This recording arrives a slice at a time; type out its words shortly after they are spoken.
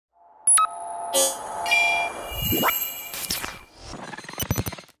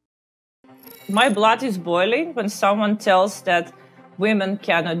My blood is boiling when someone tells that women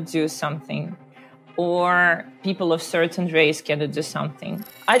cannot do something or people of certain race cannot do something.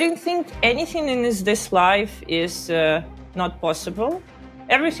 I don't think anything in this life is not possible.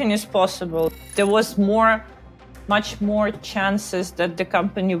 Everything is possible. There was much more chances that the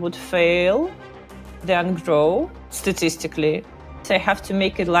company would fail than grow statistically. So I have to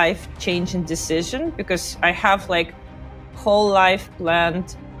make a life-changing decision because I have whole life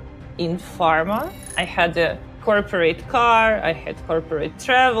planned in pharma. I had a corporate car, I had corporate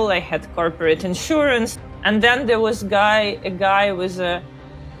travel, I had corporate insurance. And then there was a guy with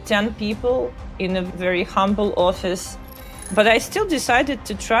 10 people in a very humble office. But I still decided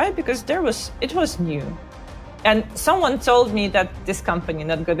to try because it was new. And someone told me that this company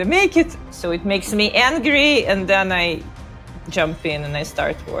not going to make it. So it makes me angry. And then I jump in and I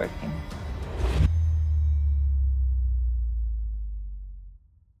start working.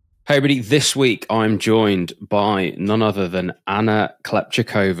 Hey everybody, this week I'm joined by none other than Anna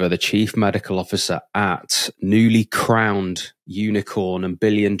Klepchukova, the Chief Medical Officer at newly crowned unicorn and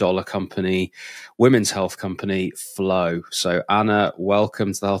billion-dollar company, women's health company, Flo. So Anna,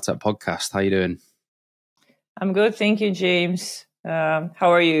 welcome to the Healthtech Podcast. How are you doing? I'm good, thank you, James. How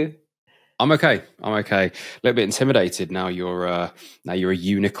are you? I'm okay. A little bit intimidated now. You're a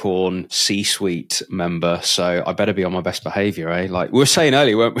unicorn C-suite member, so I better be on my best behaviour, eh? Like we were saying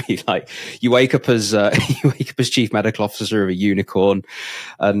earlier, weren't we? Like you wake up as Chief Medical Officer of a unicorn,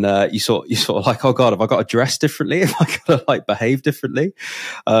 and you sort of like, oh God, have I got to dress differently? Have I got to behave differently?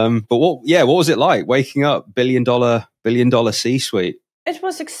 But what was it like waking up billion dollar C-suite? It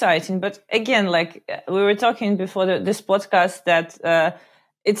was exciting, but again, we were talking before this podcast that.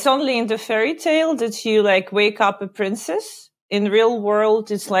 It's only in the fairy tale that you wake up a princess. In real world,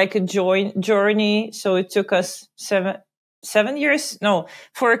 it's like a journey. So it took us 7 years. No,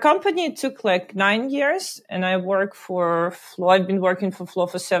 for a company, it took 9 years. And I work for Flo. I've been working for Flo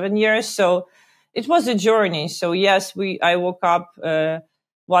for 7 years. So it was a journey. So yes, I woke up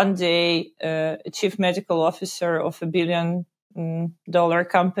one day, a chief medical officer of $1 billion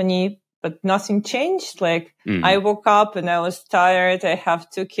company. But nothing changed. I woke up and I was tired. I have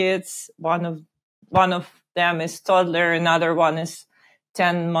 2 kids. One of them is toddler. Another one is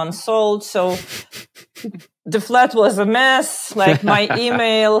 10 months old. So the flat was a mess. My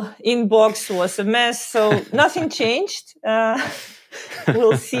email inbox was a mess. So nothing changed.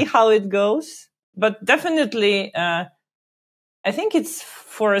 We'll see how it goes. But definitely, I think it's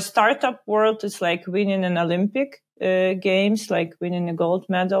for a startup world. It's like winning an Olympic games, like winning a gold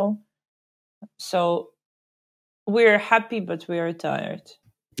medal. So we're happy, but we are tired.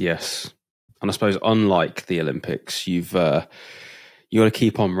 Yes. And I suppose unlike the Olympics, you got to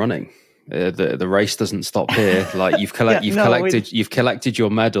keep on running. The race doesn't stop here. You've collected your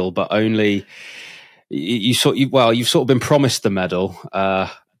medal, but only you've sort of been promised the medal.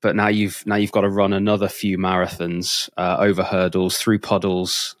 But now you've got to run another few marathons, over hurdles, through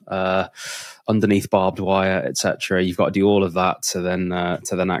puddles, underneath barbed wire, etc. You've got to do all of that to then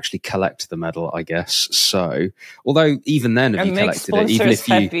actually collect the medal, I guess. So, although even then, have you collected it? Even if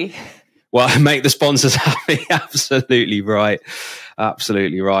happy. Make the sponsors happy. Absolutely right.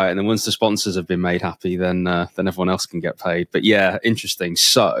 And then once the sponsors have been made happy, then everyone else can get paid. But yeah, interesting.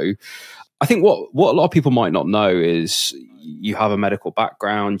 So, I think what a lot of people might not know is you have a medical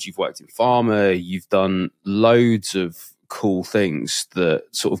background. You've worked in pharma. You've done loads of cool things that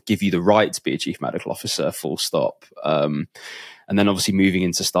sort of give you the right to be a chief medical officer, full stop. And then obviously moving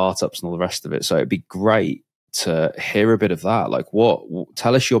into startups and all the rest of it. So it'd be great to hear a bit of that.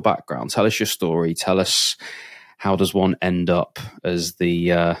 Tell us your background, tell us your story, tell us how does one end up as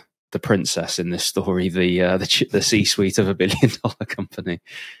the princess in this story, the C-suite of $1 billion company.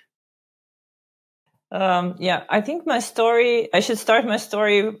 I think I should start my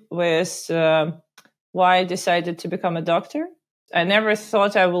story with why I decided to become a doctor. I never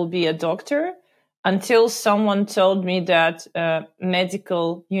thought I will be a doctor until someone told me that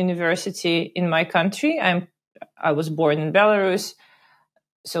medical university in my country, I was born in Belarus,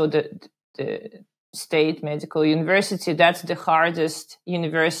 so the state medical university, that's the hardest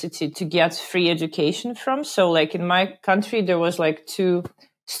university to get free education from. So in my country, there was 2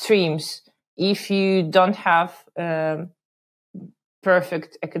 streams. If you don't have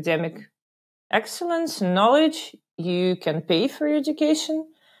perfect academic excellence and knowledge, you can pay for your education.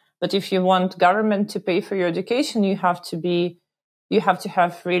 But if you want government to pay for your education, you have to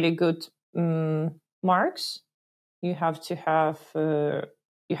have really good marks. You have to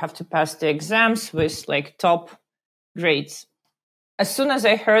pass the exams with top grades. as soon as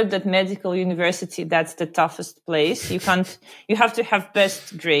I heard that medical university, that's the toughest place. You have to have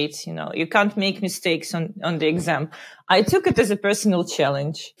best grades, you can't make mistakes on the exam. I took it as a personal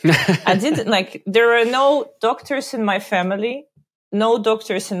challenge. I didn't there are no doctors in my family, no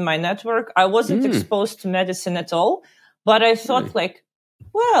doctors in my network. I wasn't exposed to medicine at all, but I thought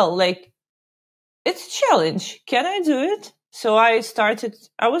it's a challenge. Can I do it? So I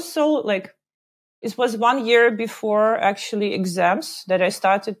was so it was 1 year before actually exams that I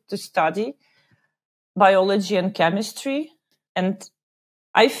started to study biology and chemistry. And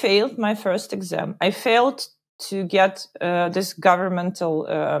I failed my first exam. I failed to get this governmental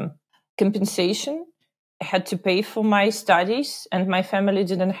compensation. I had to pay for my studies and my family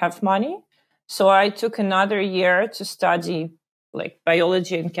didn't have money. So I took another year to study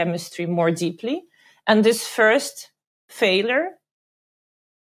biology and chemistry more deeply. And this first failure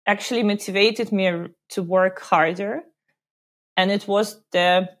actually motivated me to work harder. And it was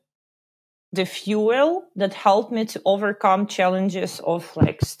the fuel that helped me to overcome challenges of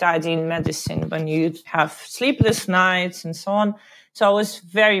studying medicine when you have sleepless nights and so on. So I was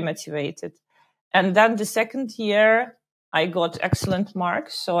very motivated. And then the second year, I got excellent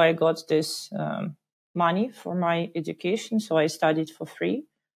marks. So I got this money for my education. So I studied for free.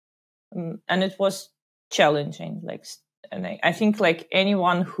 And it was challenging. And I think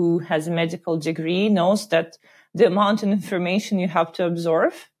anyone who has a medical degree knows that the amount of information you have to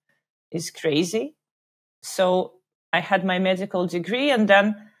absorb is crazy. So I had my medical degree, and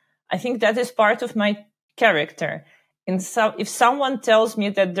then I think that is part of my character. And so if someone tells me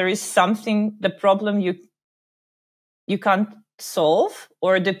that there is the problem you can't solve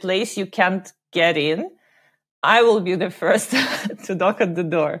or the place you can't get in, I will be the first to knock at the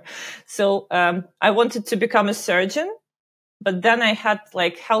door. So I wanted to become a surgeon. But then I had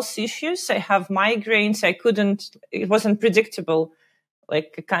health issues. I have migraines. It wasn't predictable.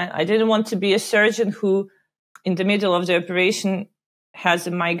 I didn't want to be a surgeon who in the middle of the operation has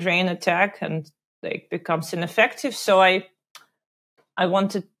a migraine attack and becomes ineffective. So I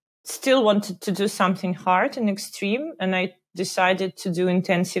still wanted to do something hard and extreme. And I decided to do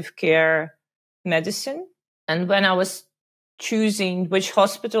intensive care medicine. And when I was choosing which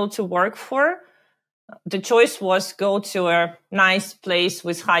hospital to work for, the choice was go to a nice place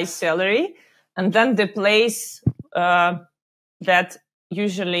with high salary, and then the place that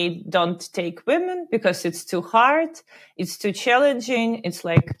usually don't take women because it's too hard, it's too challenging, it's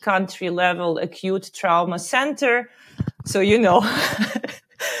country level acute trauma center. So you know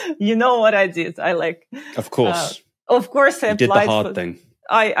what I did. Of course, I applied. Did the hard thing.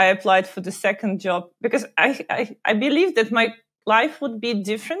 I applied for the second job because I believe that my life would be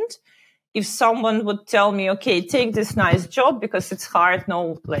different if someone would tell me, okay, take this nice job because it's hard.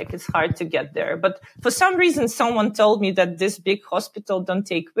 No, it's hard to get there. But for some reason, someone told me that this big hospital don't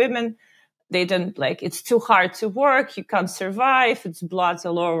take women. They don't it's too hard to work. You can't survive. It's blood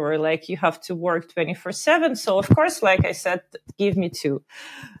all over. You have to work 24/7. So of course, I said, give me two.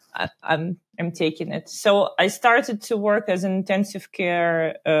 I'm taking it. So I started to work as an intensive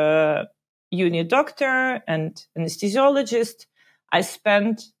care unit doctor and anesthesiologist. I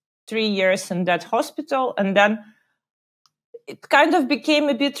spent 3 years in that hospital, and then it kind of became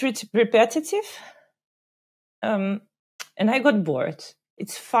a bit repetitive. And I got bored.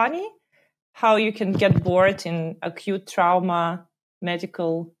 It's funny how you can get bored in acute trauma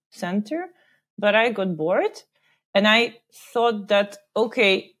medical center, but I got bored and I thought that,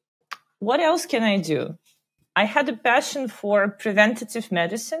 okay, what else can I do? I had a passion for preventative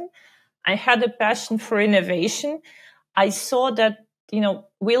medicine. I had a passion for innovation. I saw that,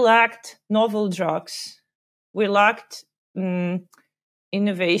 we lacked novel drugs. We lacked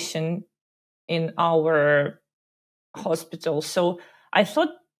innovation in our hospital. So I thought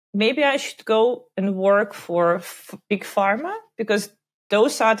maybe I should go and work for big pharma, because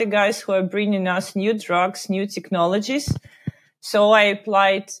those are the guys who are bringing us new drugs, new technologies. So I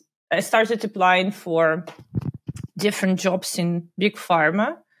started applying for different jobs in big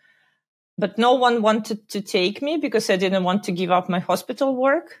pharma. But no one wanted to take me because I didn't want to give up my hospital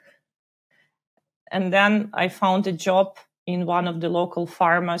work. And then I found a job in one of the local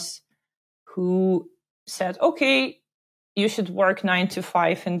pharmas who said, okay, you should work 9 to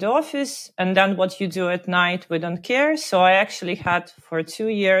 5 in the office. And then what you do at night, we don't care. So I actually had, for 2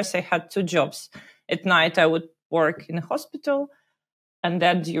 years, I had 2 jobs. At night, I would work in a hospital. And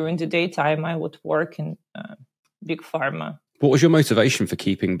then during the daytime, I would work in big pharma. What was your motivation for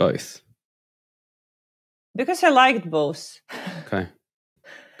keeping both? Because I liked both. Okay.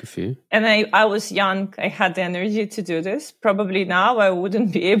 Good for you. And I was young. I had the energy to do this. Probably now I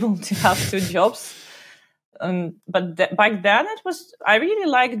wouldn't be able to have 2 jobs. But back then I really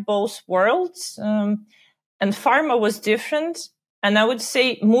liked both worlds. And pharma was different. And I would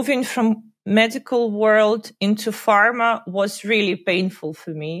say moving from medical world into pharma was really painful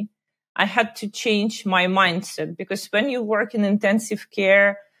for me. I had to change my mindset, because when you work in intensive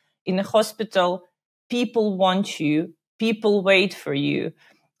care in a hospital, people want you, people wait for you,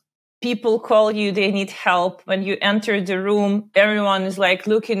 people call you, they need help. When you enter the room, everyone is like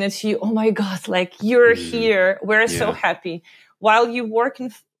looking at you. Oh my God, like you're here. We're so happy. While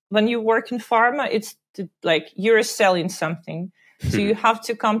when you work in pharma, it's like you're selling something. So you have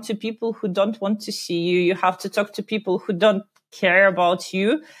to come to people who don't want to see you. You have to talk to people who don't care about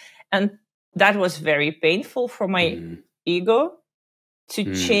you. And that was very painful for my ego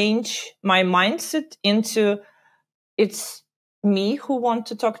to change my mindset into it's me who want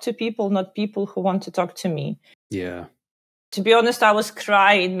to talk to people, not people who want to talk to me. Yeah. To be honest, I was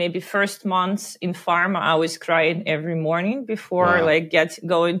crying maybe first months in pharma. I was crying every morning before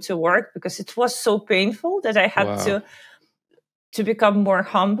going to work, because it was so painful that I had to become more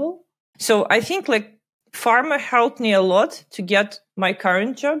humble. So I think like pharma helped me a lot to get my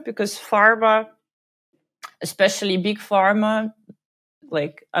current job, because pharma, especially big pharma,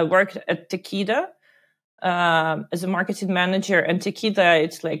 like I worked at Takeda as a marketing manager, and Takeda,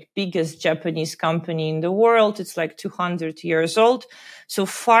 it's like biggest Japanese company in the world. It's like 200 years old. So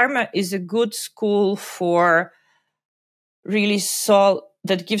pharma is a good school for really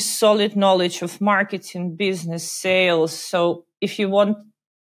that gives solid knowledge of marketing, business, sales. So if you want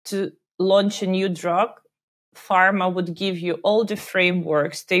to launch a new drug, pharma would give you all the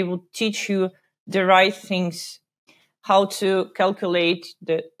frameworks. They would teach you the right things, how to calculate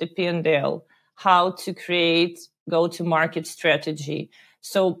the P&L, how to create go-to-market strategy.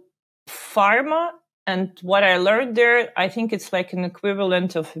 So pharma, and what I learned there, I think it's like an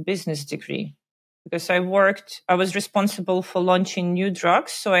equivalent of a business degree, because I was responsible for launching new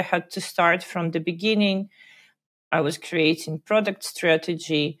drugs. So I had to start from the beginning. I was creating product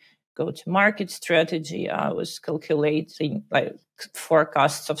strategy, go-to-market strategy. I was calculating like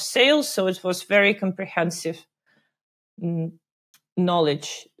forecasts of sales. So it was very comprehensive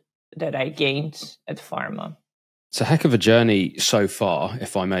knowledge that I gained at pharma. It's a heck of a journey so far,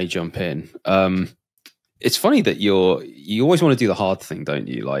 if I may jump in. It's funny that you always want to do the hard thing, don't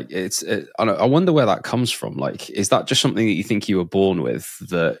you? Like I wonder where that comes from. Like, is that just something that you think you were born with,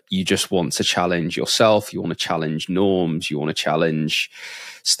 that you just want to challenge yourself? You want to challenge norms? You want to challenge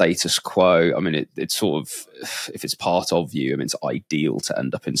status quo? I mean, it's sort of, if it's part of you, I mean, it's ideal to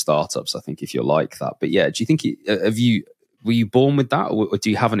end up in startups, I think, if you're like that. But yeah, do you think, were you born with that, or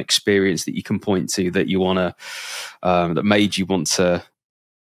do you have an experience that you can point to that you want to, that made you want to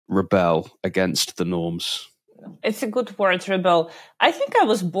rebel against the norms? It's a good word, rebel. I think I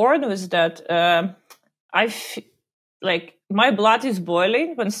was born with that. Like my blood is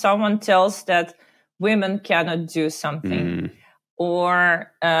boiling when someone tells that women cannot do something,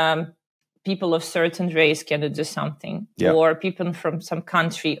 or people of certain race cannot do something, or people from some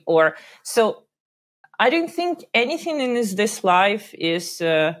country, or so. I don't think anything in this life is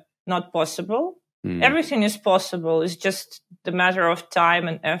not possible. Everything is possible. It's just the matter of time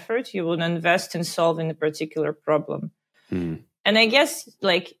and effort you will invest in solving a particular problem. And I guess,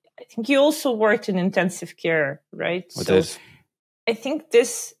 like, I think you also worked in intensive care, right? I did. I think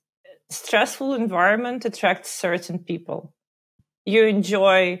this stressful environment attracts certain people. You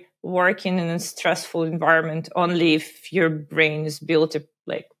enjoy working in a stressful environment only if your brain is built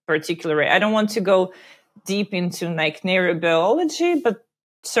like particular way. I don't want to go deep into like neurobiology, but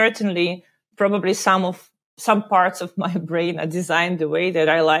certainly probably some parts of my brain are designed the way that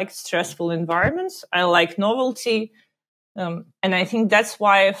I like stressful environments. I like novelty. And I think that's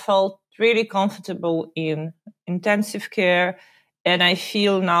why I felt really comfortable in intensive care. And I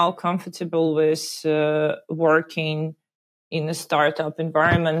feel now comfortable with working in a startup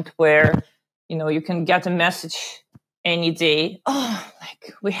environment where, you can get a message any day. Oh,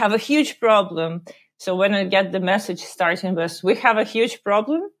 like we have a huge problem. So when I get the message starting with, we have a huge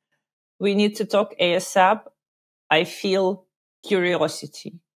problem, we need to talk ASAP, I feel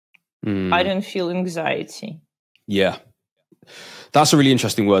curiosity. I don't feel anxiety. Yeah. That's a really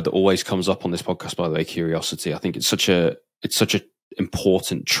interesting word that always comes up on this podcast, by the way, curiosity. I think it's such a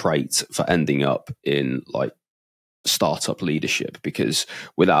important trait for ending up in like startup leadership, because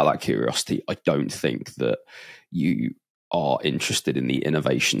without that curiosity, I don't think that you are interested in the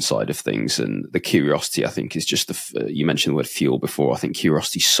innovation side of things. And the curiosity, I think, is just you mentioned the word fuel before. I think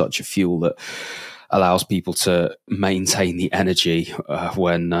curiosity is such a fuel that allows people to maintain the energy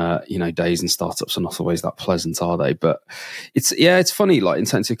when days in startups are not always that pleasant, are they? But it's funny, like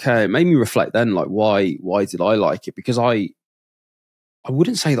intensive care. It made me reflect then, like why did I like it? Because I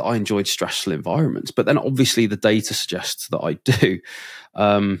wouldn't say that I enjoyed stressful environments, but then obviously the data suggests that I do.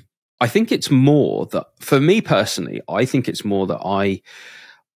 I think it's more that, for me personally, I think it's more that I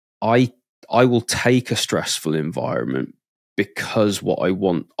will take a stressful environment because what I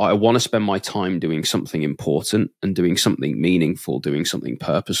want to spend my time doing something important and doing something meaningful, doing something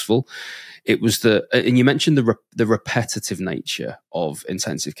purposeful. It was and you mentioned the repetitive nature of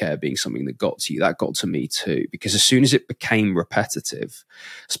intensive care being something that got to you. That got to me too, because as soon as it became repetitive,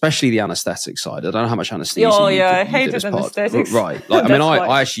 especially the anesthetic side, I don't know how much anesthesia. Oh yeah, I hated anesthetics. Right. Like,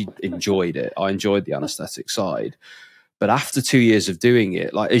 I actually enjoyed it. I enjoyed the anesthetic side. But after 2 years of doing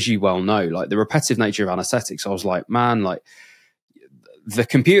it, like, as you well know, like the repetitive nature of anesthetics, I was like, man, like the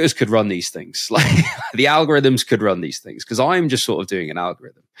computers could run these things. Like the algorithms could run these things, because I'm just sort of doing an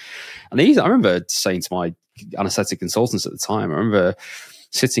algorithm. And I remember saying to my anesthetic consultants at the time, I remember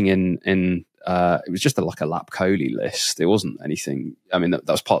sitting in it was just like a lap chole list. It wasn't anything. I mean, that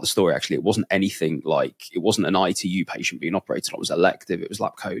was part of the story, actually. It wasn't anything like, it wasn't an ITU patient being operated on. It was elective. It was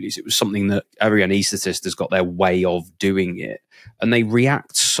lap choles. It was something that every anaesthetist has got their way of doing it. And they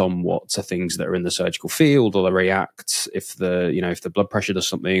react somewhat to things that are in the surgical field, or they react if the blood pressure does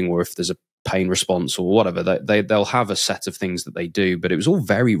something, or if there's a pain response or whatever. They'll have a set of things that they do, but it was all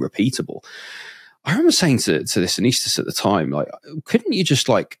very repeatable. I remember saying to this anaesthetist at the time, like, couldn't you just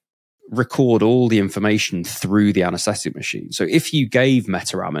like record all the information through the anesthetic machine? So if you gave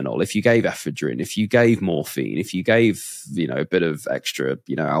metaraminol, if you gave ephedrine, if you gave morphine, if you gave, a bit of extra,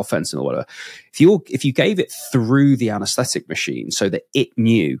 alfentanil or whatever, if you gave it through the anesthetic machine so that it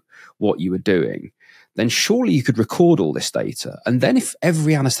knew what you were doing, then surely you could record all this data. And then if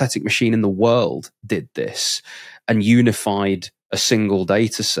every anesthetic machine in the world did this and unified a single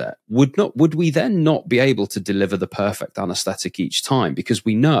data set, would we then not be able to deliver the perfect anesthetic each time? Because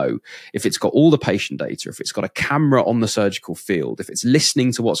we know if it's got all the patient data, if it's got a camera on the surgical field, if it's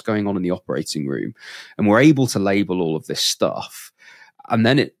listening to what's going on in the operating room, and we're able to label all of this stuff, and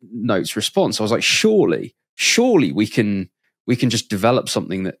then it notes response. I was like, surely we can just develop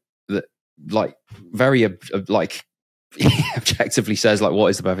something that like very like objectively says like what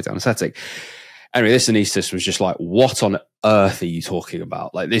is the perfect anesthetic. Anyway, this anaesthetist was just like, what on earth are you talking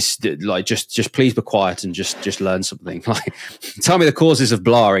about? Like this, like, just please be quiet and just learn something. Like, tell me the causes of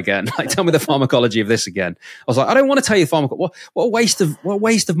blah again. Like, tell me the pharmacology of this again. I was like, I don't want to tell you pharmacology. What a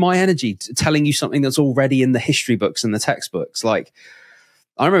waste of my energy telling you something that's already in the history books and the textbooks. Like,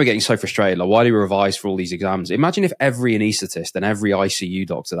 I remember getting so frustrated. Like, why do you revise for all these exams? Imagine if every anaesthetist and every ICU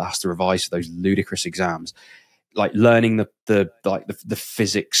doctor that has to revise for those ludicrous exams, like learning the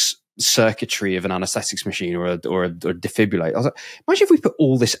physics circuitry of an anesthetics machine or a defibrillator. I was like, imagine if we put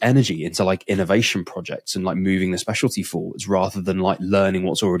all this energy into like innovation projects and like moving the specialty forwards rather than like learning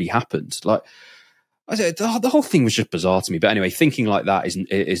what's already happened. Like, I said, the whole thing was just bizarre to me. But anyway, thinking like that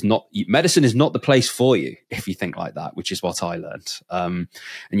is not, medicine is not the place for you if you think like that, which is what I learned. And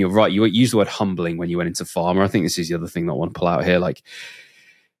you're right, you used the word humbling when you went into pharma. I think this is the other thing that I want to pull out here. Like,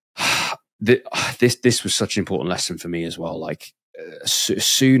 this was such an important lesson for me as well. Like, as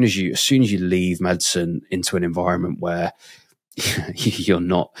soon as you leave medicine into an environment where you're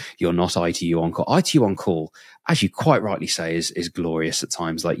not ITU on call. ITU on call, as you quite rightly say, is glorious at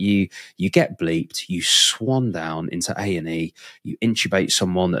times. Like you get bleeped, you swan down into A&E, you intubate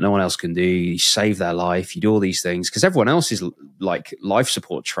someone that no one else can do, you save their life, you do all these things because everyone else's like life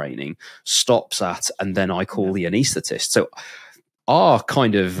support training stops at, and then I call the anaesthetist. So our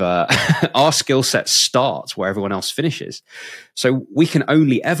kind of our skill set starts where everyone else finishes. So we can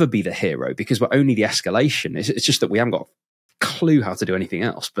only ever be the hero because we're only the escalation. It's just that we haven't got clue how to do anything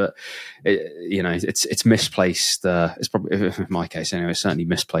else, but it's misplaced. It's probably, in my case anyway, it's certainly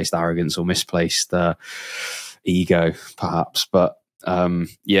misplaced arrogance or misplaced ego, perhaps. But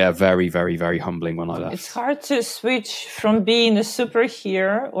very, very, very humbling when I left. It's hard to switch from being a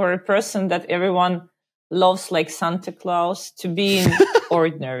superhero or a person that everyone loves, like Santa Claus, to being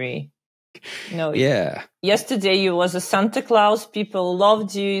ordinary. Yeah. Yesterday you was a Santa Claus. People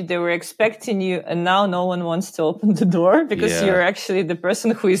loved you. They were expecting you. And now no one wants to open the door because you're actually the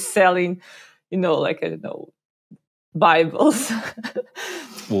person who is selling, like, I don't know, Bibles.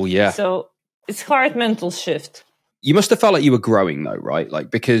 Well, yeah. So it's hard mental shift. You must have felt like you were growing though, right?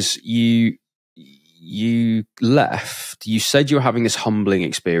 Like, because you you left, you said you were having this humbling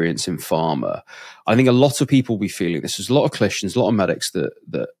experience in pharma. I think a lot of people will be feeling this. There's a lot of clinicians, a lot of medics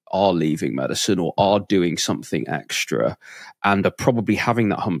that are leaving medicine or are doing something extra and are probably having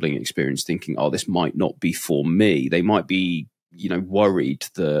that humbling experience thinking, oh, this might not be for me. They might be, worried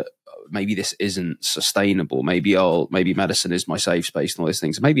that maybe this isn't sustainable. Maybe medicine is my safe space and all these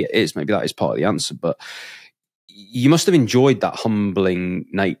things. Maybe it is. Maybe that is part of the answer. But you must have enjoyed that humbling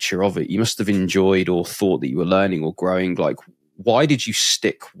nature of it. You must have enjoyed or thought that you were learning or growing. Like, why did you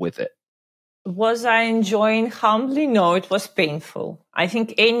stick with it? Was I enjoying humbling? No, it was painful. I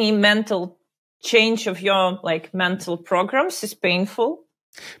think any mental change of your mental programs is painful.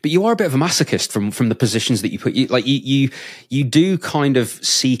 But you are a bit of a masochist from the positions that you put. You do kind of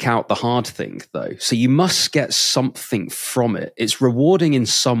seek out the hard thing, though. So you must get something from it. It's rewarding in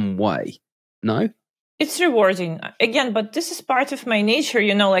some way. No? It's rewarding again, but this is part of my nature.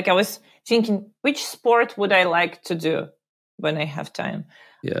 I was thinking, which sport would I like to do when I have time?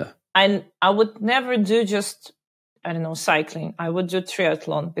 Yeah. And I would never do just, cycling. I would do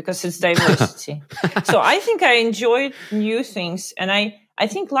triathlon because it's diversity. So I think I enjoyed new things. And I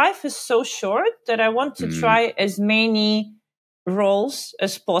think life is so short that I want to try as many roles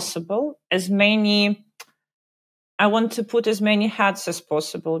as possible, I want to put as many hats as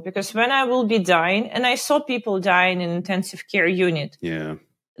possible, because when I will be dying, and I saw people dying in intensive care unit. Yeah.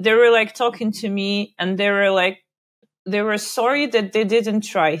 They were talking to me and they were sorry that they didn't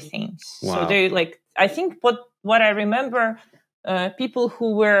try things. Wow. So I think what I remember, people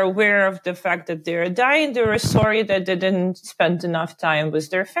who were aware of the fact that they're dying, they were sorry that they didn't spend enough time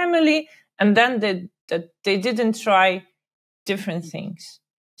with their family, and then that they didn't try different things.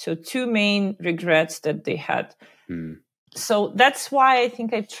 So 2 main regrets that they had. So that's why I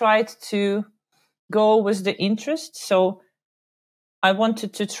think I tried to go with the interest. So I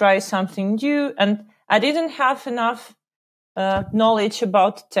wanted to try something new, and I didn't have enough knowledge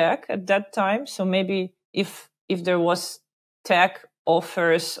about tech at that time. So maybe if there was tech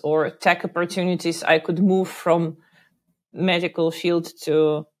offers or tech opportunities, I could move from medical field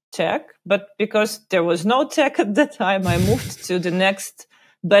to tech. But because there was no tech at that time, I moved to the next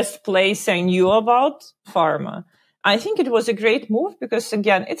best place I knew about, pharma. I think it was a great move because,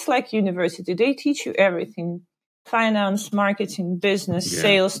 again, it's like university. They teach you everything: finance, marketing, business,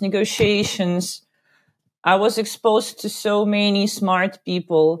 sales, negotiations. I was exposed to so many smart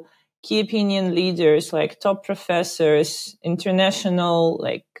people, key opinion leaders, top professors, international,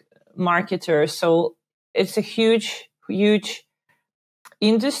 marketers. So it's a huge, huge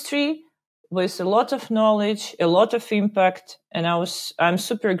industry with a lot of knowledge, a lot of impact. And I'm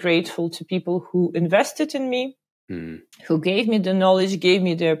super grateful to people who invested in me, who gave me the knowledge, gave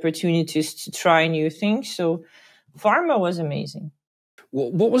me the opportunities to try new things. So pharma was amazing.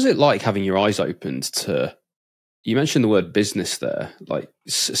 What was it like having your eyes opened to, you mentioned the word business there,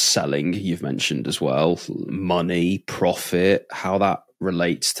 selling, you've mentioned as well, money, profit, how that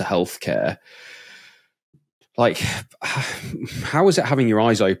relates to healthcare. How is it having your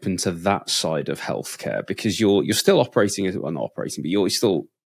eyes open to that side of healthcare? Because you're still operating as, well, not operating, but you're still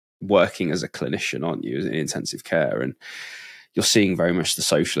working as a clinician, aren't you, in intensive care, and you're seeing very much the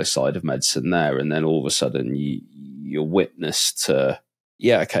socialist side of medicine there. And then all of a sudden you're witness to,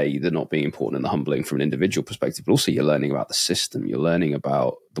 they're not being important and the humbling from an individual perspective, but also you're learning about the system. You're learning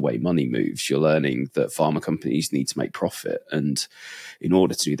about the way money moves. You're learning that pharma companies need to make profit, and in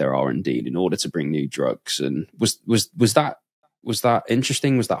order to do their R&D, and in order to bring new drugs. And was that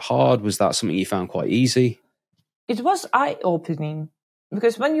interesting? Was that hard? Was that something you found quite easy? It was eye-opening,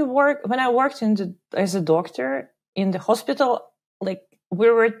 because when I worked as a doctor in the hospital, we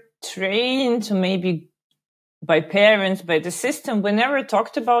were trained to maybe by parents, by the system, we never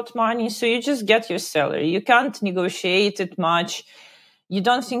talked about money. So you just get your salary. You can't negotiate it much. You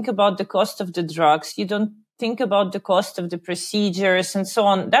don't think about the cost of the drugs. You don't think about the cost of the procedures and so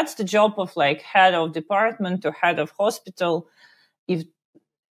on. That's the job of head of department or head of hospital.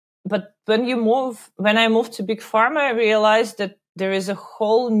 But when I moved to big pharma, I realized that there is a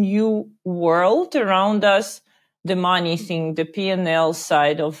whole new world around us, the money thing, the P&L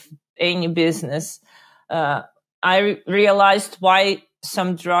side of any business. I realized why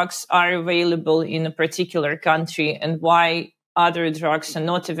some drugs are available in a particular country and why other drugs are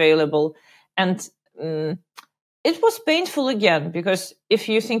not available. And it was painful again, because if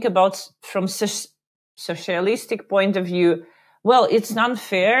you think about from socialistic point of view, well, it's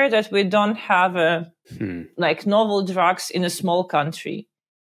unfair that we don't have novel drugs in a small country.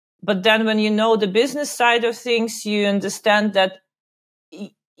 But then when you know the business side of things, you understand that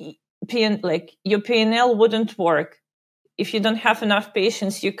your P&L wouldn't work if you don't have enough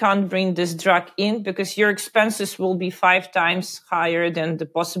patients, you can't bring this drug in because your expenses will be 5 times higher than the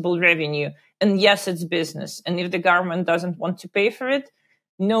possible revenue. And yes, it's business. And if the government doesn't want to pay for it,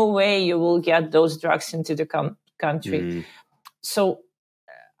 no way you will get those drugs into the country. So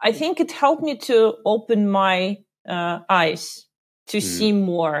I think it helped me to open my eyes to see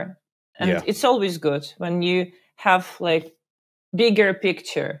more. And it's always good when you have like bigger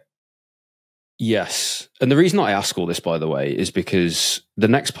picture. Yes. And the reason I ask all this, by the way, is because the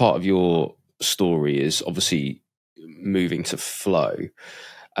next part of your story is obviously moving to Flo.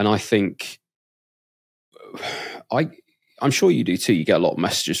 And I think I'm sure you do too. You get a lot of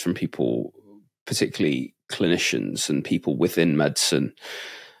messages from people, particularly clinicians and people within medicine,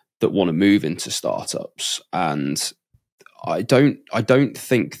 that want to move into startups. And I don't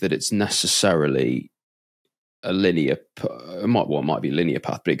think that it's necessarily a linear, it might be a linear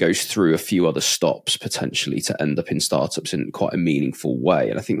path, but it goes through a few other stops potentially to end up in startups in quite a meaningful way.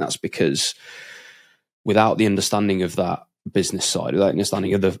 And I think that's because without the understanding of that business side, without the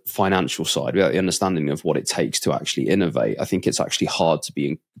understanding of the financial side, without the understanding of what it takes to actually innovate, I think it's actually hard to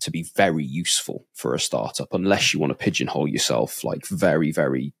be very useful for a startup unless you want to pigeonhole yourself like very,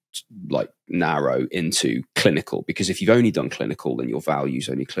 very like narrow into clinical. Because if you've only done clinical, then your value's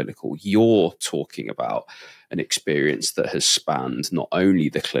only clinical. You're talking about an experience that has spanned not only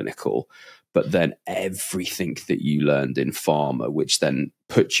the clinical, but then everything that you learned in pharma, which then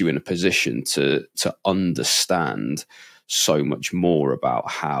puts you in a position to understand so much more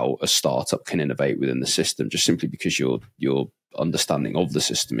about how a startup can innovate within the system, just simply because your understanding of the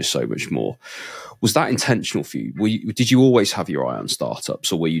system is so much more. Was that intentional for you? Did you always have your eye on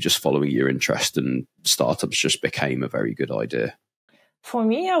startups, or were you just following your interest and startups just became a very good idea? For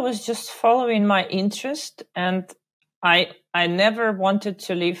me, I was just following my interest, and I never wanted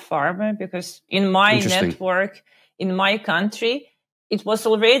to leave pharma because in my network, in my country, it was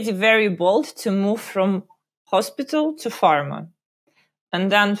already very bold to move from hospital to pharma,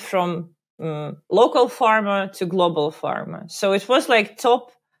 and then from local pharma to global pharma. So it was like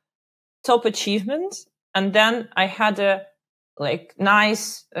top achievement. And then I had a like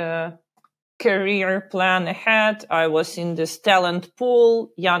nice career plan ahead. I was in this talent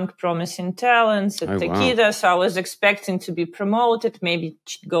pool, young promising talents at Takeda. Wow. So I was expecting to be promoted, maybe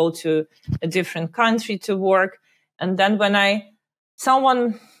go to a different country to work. And then when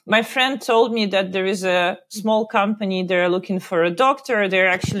my friend told me that there is a small company, they're looking for a doctor. They're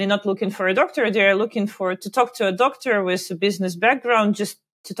actually not looking for a doctor. They're looking to talk to a doctor with a business background just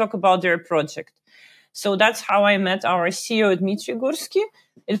to talk about their project. So that's how I met our CEO, Dmitry Gursky.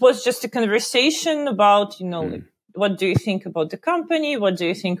 It was just a conversation about, like, what do you think about the company? What do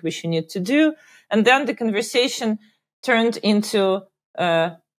you think we should need to do? And then the conversation turned into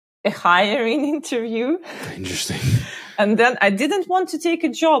a hiring interview. Interesting. And then I didn't want to take a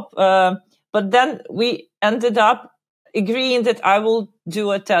job, but then we ended up agreeing that I will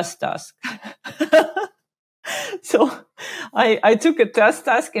do a test task. So I took a test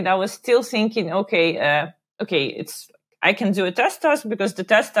task, and I was still thinking, I can do a test task, because the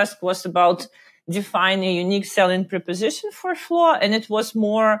test task was about defining a unique selling proposition for Flo, and it was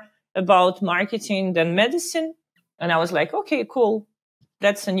more about marketing than medicine. And I was like, okay, cool.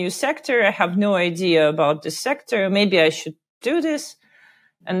 That's a new sector. I have no idea about this sector. Maybe I should do this.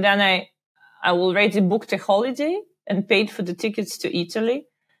 And then I already booked a holiday and paid for the tickets to Italy.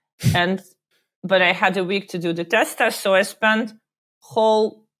 But I had a week to do the test test. So I spent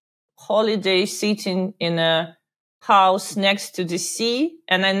whole holiday sitting in a house next to the sea.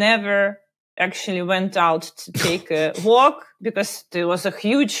 And I never actually went out to take a walk, because there was a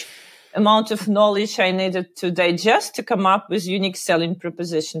huge amount of knowledge I needed to digest to come up with unique selling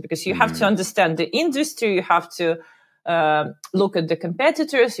proposition, because you have to understand the industry, you have to look at the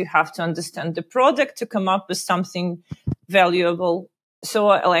competitors, you have to understand the product to come up with something valuable.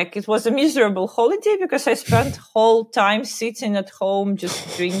 So it was a miserable holiday, because I spent whole time sitting at home,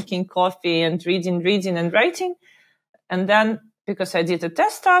 just drinking coffee and reading and writing. And then because I did a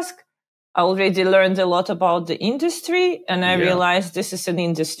test task, I already learned a lot about the industry, and I realized this is an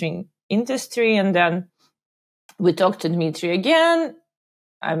industry. And then we talked to Dmitry again.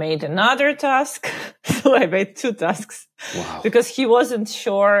 I made another task. So I made 2 tasks. Wow. Because he wasn't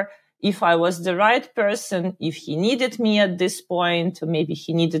sure if I was the right person, if he needed me at this point, or maybe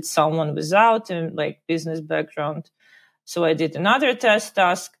he needed someone without a business background. So I did another test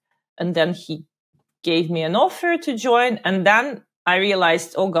task, and then he gave me an offer to join. And then I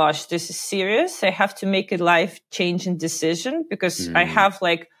realized, oh gosh, this is serious. I have to make a life-changing decision, because I have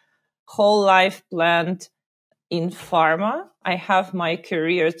whole life planned in pharma. I have my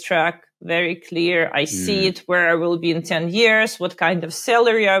career track very clear. I see it where I will be in 10 years, what kind of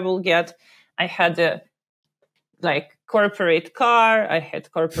salary I will get. I had a corporate car, I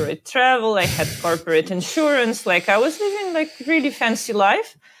had corporate travel, I had corporate insurance. Like I was living like really fancy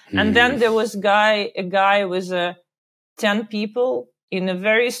life. And then there was a guy with 10 people in a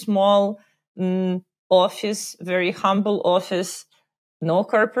very small office, very humble office, no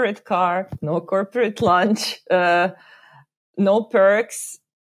corporate car, no corporate lunch, no perks,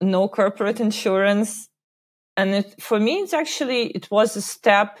 no corporate insurance. And for me, it was a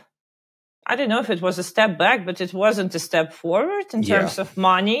step. I don't know if it was a step back, but it wasn't a step forward in terms of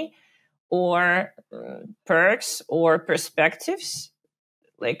money or perks or perspectives.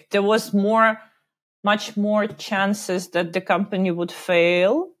 Like there was much more chances that the company would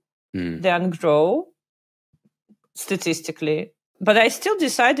fail than grow statistically. But I still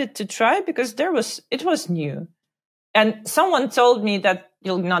decided to try because it was new. And someone told me that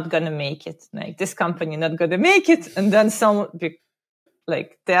you're not going to make it. Like this company not going to make it. And then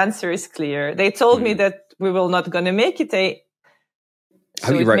the answer is clear. They told me that we will not going to make it.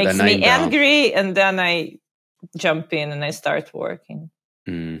 So it makes me angry. And then I jump in and I start working.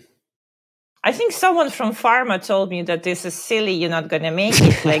 I think someone from pharma told me that this is silly. You're not going to make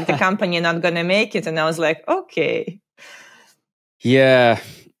it. Like the company not going to make it. And I was like, okay. Yeah.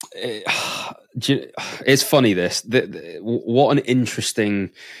 It's funny what an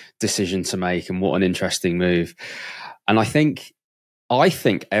interesting decision to make and what an interesting move. And I think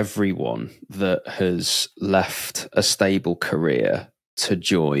everyone that has left a stable career to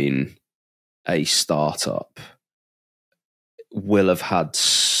join a startup will have had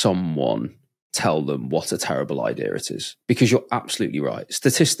someone tell them what a terrible idea it is, because you're absolutely right.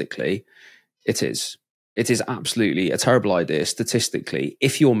 Statistically, it is. It is absolutely a terrible idea statistically.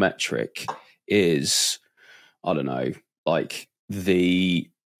 If your metric is, I don't know, like the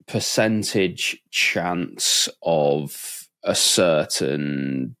percentage chance of a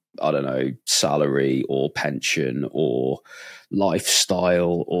certain, I don't know, salary or pension or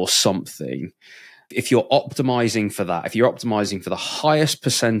lifestyle or something, if you're optimizing for that, if you're optimizing for the highest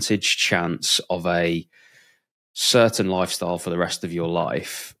percentage chance of a certain lifestyle for the rest of your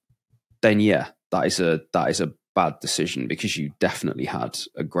life, then yeah, that is a bad decision, because you definitely had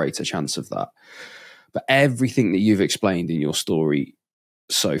a greater chance of that. But everything that you've explained in your story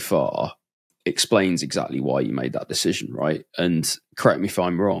so far explains exactly why you made that decision, right? And correct me if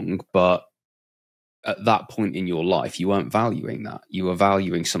I'm wrong, but at that point in your life, you weren't valuing that. You were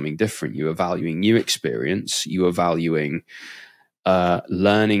valuing something different. You were valuing new experience. You were valuing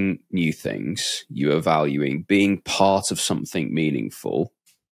learning new things. You were valuing being part of something meaningful.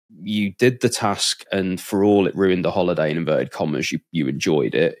 You did the task, and for all it ruined the holiday in inverted commas, you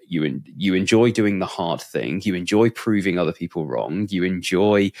enjoyed it. You enjoy doing the hard thing. You enjoy proving other people wrong. You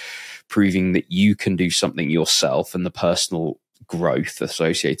enjoy proving that you can do something yourself and the personal growth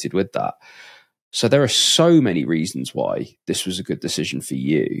associated with that. So there are so many reasons why this was a good decision for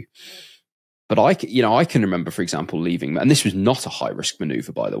you. But I can remember, for example, leaving, and this was not a high risk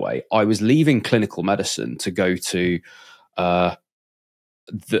maneuver, by the way. I was leaving clinical medicine to go to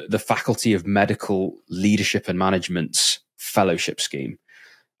the Faculty of Medical Leadership and Management's fellowship scheme.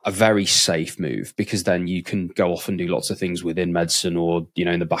 A very safe move, because then you can go off and do lots of things within medicine or,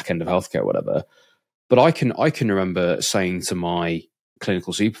 in the back end of healthcare or whatever. But I can remember saying to my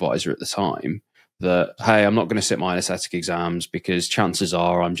clinical supervisor at the time that, hey, I'm not going to sit my anesthetic exams because chances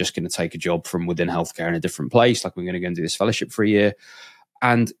are I'm just going to take a job from within healthcare in a different place. Like, we're going to go and do this fellowship for a year.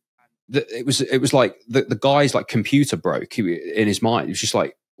 And it was like the guy's like computer broke in his mind. It was just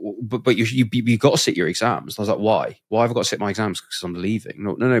like, but you got to sit your exams. I was like, why have I got to sit my exams? Because I'm leaving.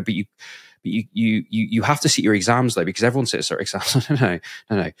 No, but you have to sit your exams though, because everyone sits their exams.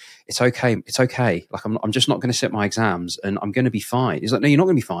 No, it's okay. Like, I'm just not going to sit my exams and I'm going to be fine. He's like, no, you're not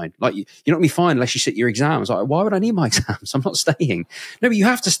going to be fine. Like, you're not going to be fine unless you sit your exams. Like, why would I need my exams? I'm not staying. No, but you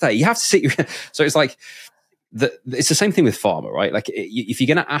have to stay. You have to sit your. So it's like, it's the same thing with pharma, right? Like, if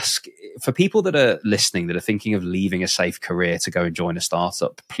you're going to ask for people that are listening, that are thinking of leaving a safe career to go and join a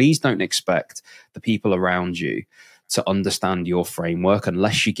startup, please don't expect the people around you to understand your framework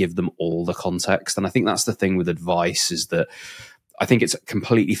unless you give them all the context. And I think that's the thing with advice, is that I think it's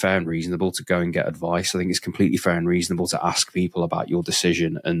completely fair and reasonable to go and get advice. I think it's completely fair and reasonable to ask people about your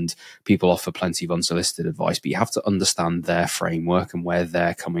decision, and people offer plenty of unsolicited advice, but you have to understand their framework and where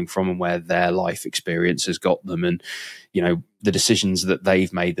they're coming from and where their life experience has got them. And, the decisions that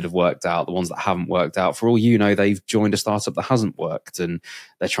they've made that have worked out, the ones that haven't worked out, for all they've joined a startup that hasn't worked and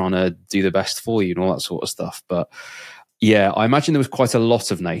they're trying to do the best for you and all that sort of stuff. But Yeah, I imagine there was quite a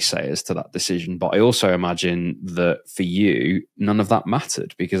lot of naysayers to that decision, but I also imagine that for you, none of that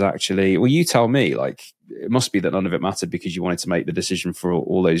mattered because actually, well, you tell me, like, it must be that none of it mattered because you wanted to make the decision for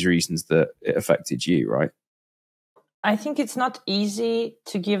all those reasons that it affected you, right? I think it's not easy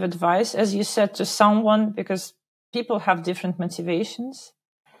to give advice, as you said, to someone because people have different motivations.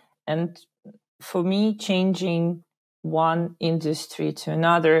 And for me, changing one industry to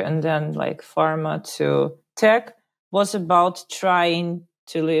another and then like pharma to tech was about trying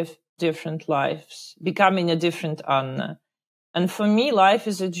to live different lives, becoming a different Anna. And for me, life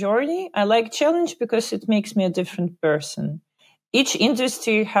is a journey. I like challenge because it makes me a different person. Each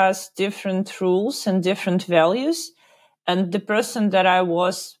industry has different rules and different values. And the person that I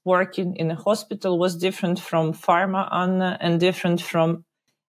was working in a hospital was different from pharma Anna and different from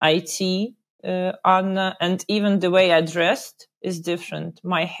IT Anna. And even the way I dressed is different.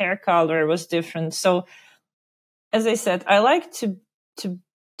 My hair color was different. So as I said, I like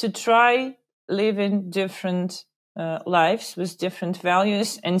to try living different lives with different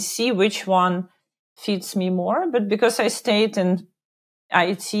values and see which one fits me more. But because I stayed in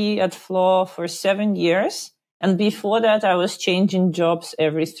IT at Flo for 7 years, and before that I was changing jobs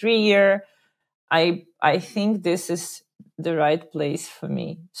every 3 years, I think this is the right place for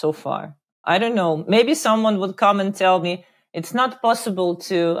me so far. I don't know. Maybe someone would come and tell me it's not possible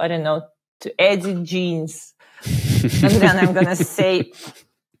to, I don't know, to edit genes. And then I'm going to say,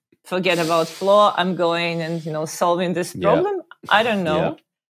 forget about Flo. I'm going and, solving this problem. Yeah. I don't know. Yeah.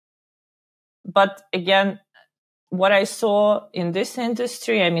 But again, what I saw in this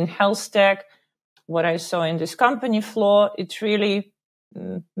industry, I mean, Healthtech, what I saw in this company, Flo, it really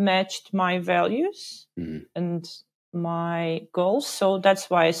matched my values and my goals. So that's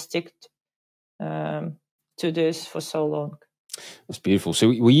why I stick to this for so long. That's beautiful. So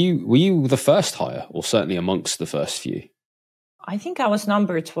were you the first hire, or certainly amongst the first few? I think I was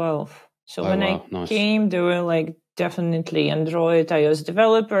number 12. So when I came, there were like definitely Android, iOS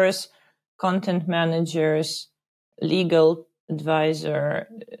developers, content managers, legal advisor,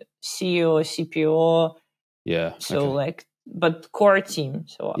 CEO, CPO. Yeah. So but core team.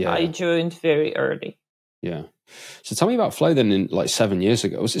 So yeah. I joined very early. Yeah. So tell me about Flo then in like 7 years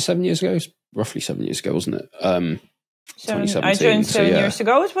ago. Was it 7 years ago? It was roughly 7 years ago, wasn't it? 2017. I joined 7 years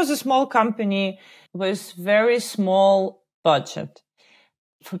ago. It was a small company with very small budget.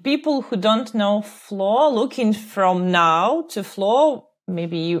 For people who don't know Flo, looking from now to Flo,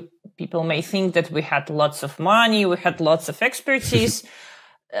 maybe people may think that we had lots of money, we had lots of expertise.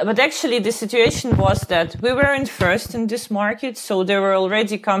 But actually, the situation was that we weren't first in this market. So there were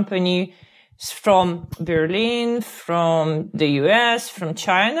already companies from Berlin, from the US, from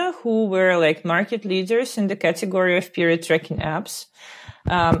China, who were like market leaders in the category of period tracking apps.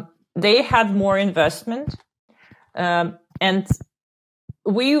 They had more investment. And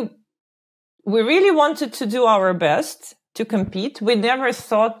we really wanted to do our best to compete. We never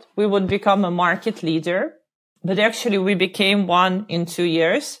thought we would become a market leader, but actually we became one in 2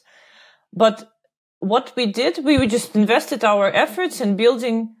 years. But what we did, we just invested our efforts in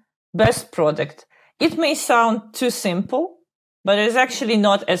building best product. It may sound too simple, but it's actually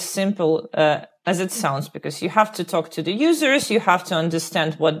not as simple as it sounds, because you have to talk to the users, you have to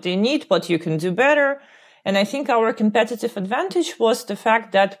understand what they need, what you can do better. And I think our competitive advantage was the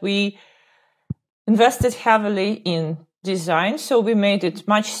fact that we invested heavily in design. So we made it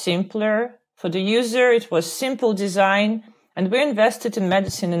much simpler for the user. It was simple design, and we invested in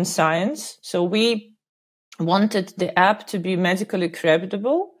medicine and science. So we wanted the app to be medically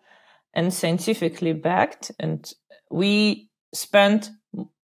credible and scientifically backed. And we spent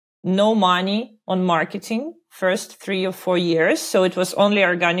no money on marketing first 3 or 4 years. So it was only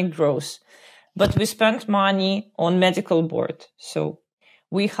organic growth. But we spent money on medical board. So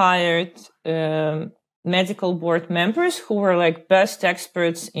we hired medical board members who were like best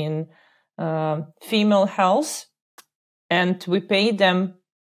experts in female health. And we paid them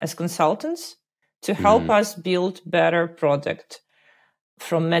as consultants to help us build better product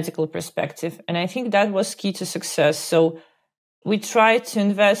from medical perspective. And I think that was key to success. So we tried to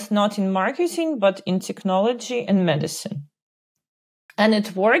invest not in marketing, but in technology and medicine. And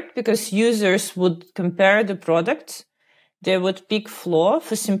it worked because users would compare the products. They would pick Flo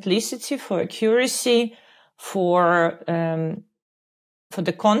for simplicity, for accuracy, for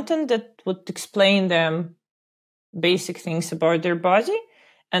the content that would explain them basic things about their body.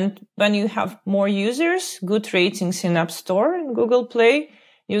 And when you have more users, good ratings in App Store and Google Play,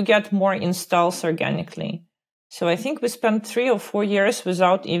 you get more installs organically. So I think we spent 3 or 4 years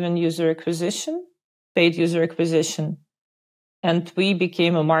without even user acquisition, paid user acquisition. And we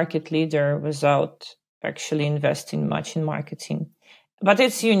became a market leader without actually investing much in marketing. But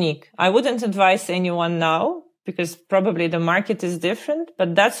it's unique. I wouldn't advise anyone now because probably the market is different,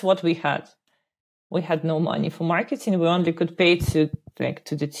 but that's what we had. We had no money for marketing. We only could pay to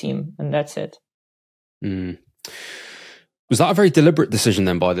the team, and that's it. Mm. Was that a very deliberate decision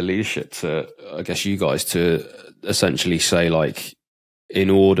then by the leadership to, I guess, you guys to essentially say, like, in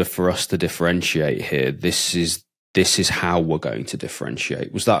order for us to differentiate here, this is how we're going to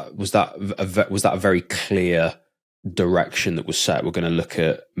differentiate? Was that a very clear direction that was set? We're going to look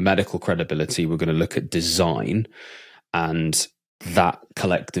at medical credibility. We're going to look at design, and that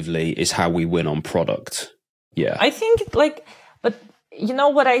collectively is how we win on product. Yeah, I think but you know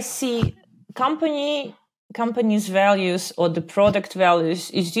what I see, company's values or the product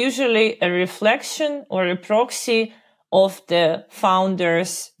values is usually a reflection or a proxy of the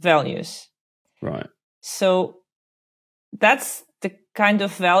founder's values. Right. So that's the kind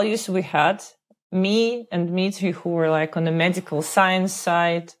of values we had. Me and Dmitry, who were like on the medical science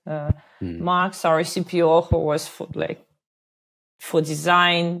side, Max, our CPO, who was for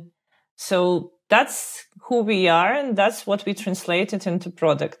design. So that's who we are, and that's what we translated into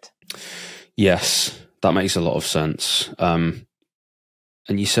product. Yes, that makes a lot of sense.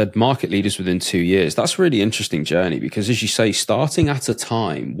 And you said market leaders within 2 years. That's a really interesting journey because, as you say, starting at a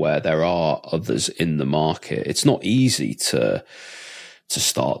time where there are others in the market, it's not easy to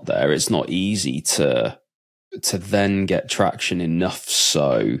start there. It's not easy to then get traction enough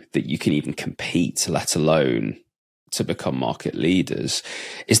so that you can even compete, let alone to become market leaders.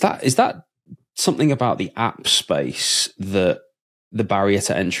 Is that something about the app space that the barrier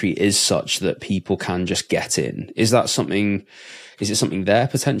to entry is such that people can just get in? Is it something there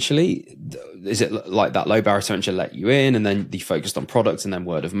potentially? Is it like that low barrier to entry let you in, and then you focused on product and then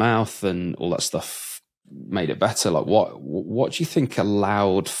word of mouth and all that stuff made it better? Like what do you think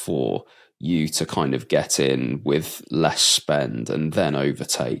allowed for you to kind of get in with less spend and then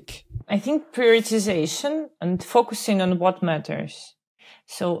overtake? I think prioritization and focusing on what matters.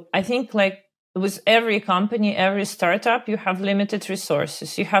 So I think with every company, every startup, you have limited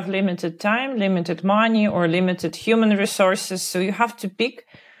resources. You have limited time, limited money, or limited human resources. So you have to pick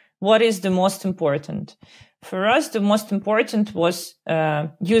what is the most important. For us, the most important was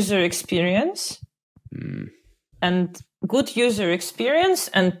user experience and good user experience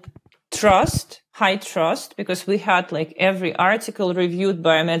and trust, high trust, because we had every article reviewed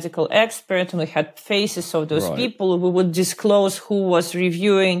by a medical expert, and we had faces of those people. We would disclose who was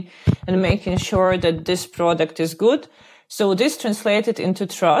reviewing and making sure that this product is good. So this translated into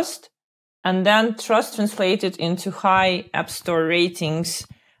trust, and then trust translated into high App Store ratings,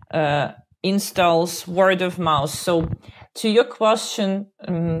 installs, word of mouth. So to your question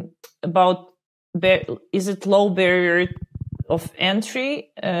about is it low barrier of entry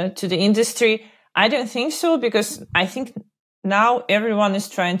to the industry? I don't think so, because I think now everyone is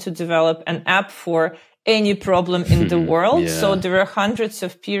trying to develop an app for any problem in the world. Yeah. So there are hundreds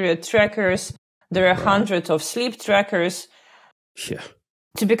of period trackers. There are hundreds of sleep trackers. Yeah.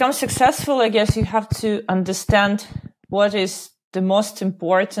 To become successful, I guess you have to understand what is the most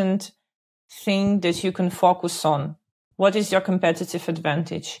important thing that you can focus on. What is your competitive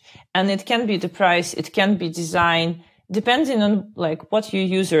advantage? And it can be the price. It can be design, depending on what your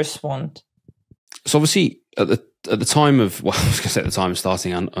users want. So obviously at the time of, well, I was going to say at the time of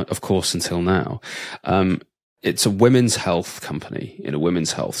starting, and of course until now, it's a women's health company in a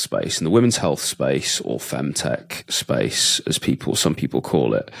women's health space. And the women's health space, or femtech space, as some people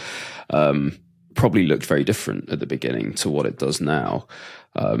call it, probably looked very different at the beginning to what it does now.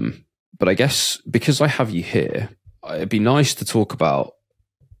 But I guess because I have you here, it'd be nice to talk about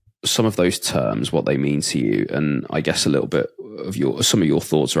some of those terms, what they mean to you, and I guess a little bit of some of your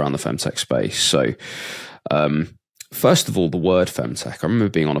thoughts around the femtech space. So, first of all, the word femtech. I remember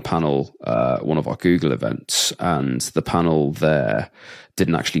being on a panel, one of our Google events, and the panel there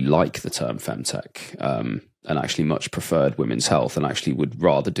didn't actually like the term femtech, and actually much preferred women's health, and actually would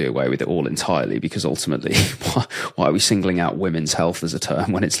rather do away with it all entirely, because ultimately, why are we singling out women's health as a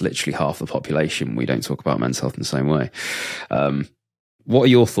term when it's literally half the population? We don't talk about men's health in the same way. What are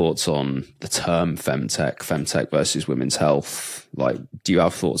your thoughts on the term femtech versus women's health? Do you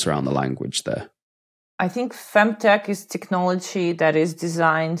have thoughts around the language there? I think femtech is technology that is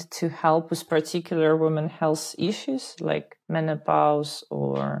designed to help with particular women's health issues like menopause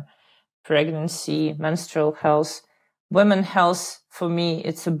or pregnancy, menstrual health. Women's health, for me,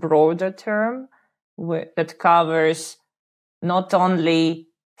 it's a broader term that covers not only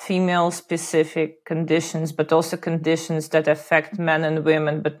female-specific conditions, but also conditions that affect men and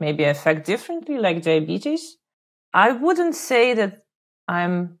women, but maybe affect differently, like diabetes. I wouldn't say that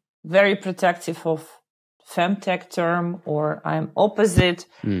I'm very protective of femtech term or I'm opposite.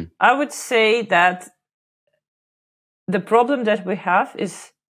 I would say that the problem that we have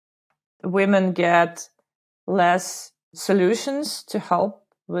is women get less solutions to help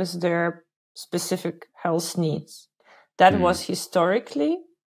with their specific health needs. That was historically,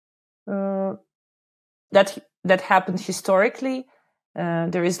 that happened historically.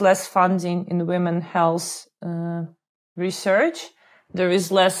 There is less funding in women health research. There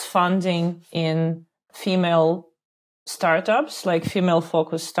is less funding in female startups, like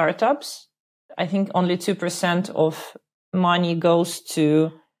female-focused startups. I think only 2% of money goes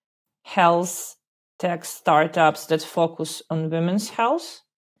to health tech startups that focus on women's health.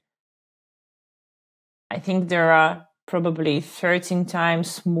 I think there are probably 13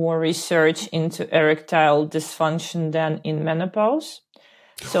 times more research into erectile dysfunction than in menopause.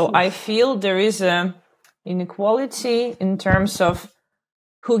 So I feel there is a inequality in terms of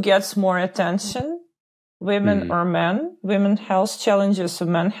who gets more attention, women or men, women health challenges or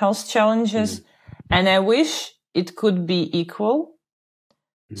men health challenges. And I wish it could be equal.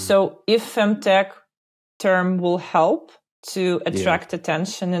 So if femtech term will help to attract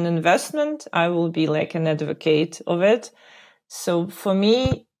attention and investment, I will be like an advocate of it. So for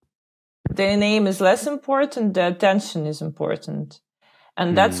me, the name is less important, the attention is important.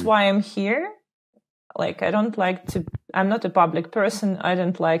 And that's why I'm here. Like, I'm not a public person. I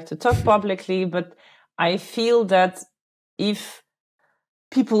don't like to talk publicly, but I feel that if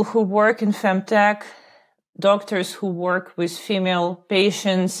people who work in femtech, doctors who work with female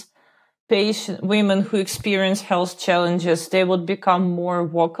patients, women who experience health challenges, they would become more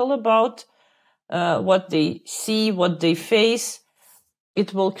vocal about what they see, what they face.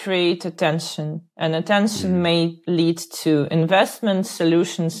 It will create attention, and attention may lead to investment,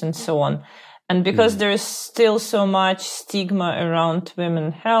 solutions, and so on. And because there is still so much stigma around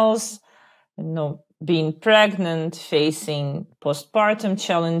women's health, being pregnant, facing postpartum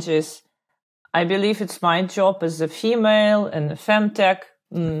challenges, I believe it's my job as a female and a femtech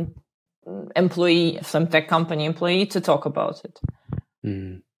employee, femtech company employee, to talk about it.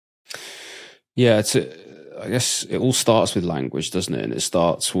 Yeah, I guess it all starts with language, doesn't it? And it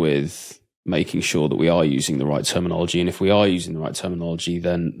starts with making sure that we are using the right terminology. And if we are using the right terminology,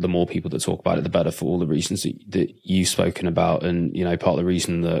 then the more people that talk about it, the better, for all the reasons that you've spoken about. And, part of the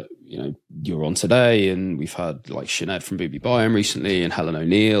reason that, you're on today, and we've had like Sinead from Booby Biome recently, and Helen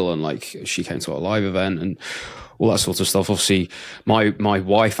O'Neill, and like she came to our live event and all that sort of stuff. Obviously, my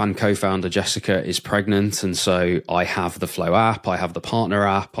wife and co-founder Jessica is pregnant, and so I have the Flo app, I have the partner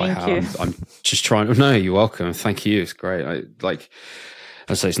app. I'm just trying to. No, you're welcome. Thank you. It's great.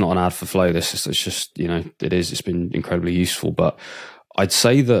 I say it's not an ad for Flo. It's just it is. It's been incredibly useful. But I'd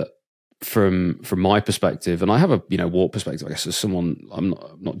say that from my perspective, and I have a warp perspective, I guess, as someone, I'm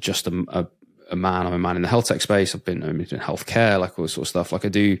not just a man. I'm a man in the health tech space. I've been doing healthcare, like all this sort of stuff. Like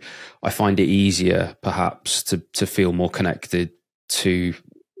I find it easier perhaps to feel more connected to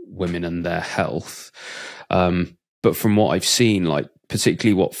women and their health. But from what I've seen, like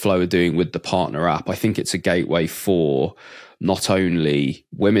particularly what Flo are doing with the partner app, I think it's a gateway for not only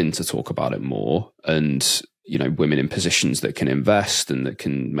women to talk about it more, and women in positions that can invest and that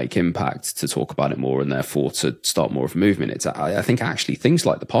can make impact to talk about it more, and therefore to start more of a movement. I think actually things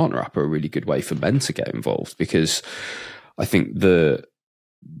like the partner app are a really good way for men to get involved, because I think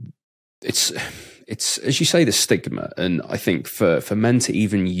it's as you say, the stigma. And I think for men to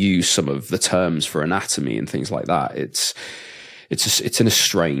even use some of the terms for anatomy and things like that, it's in a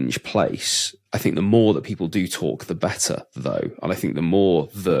strange place. I think the more that people do talk, the better, though. And I think the more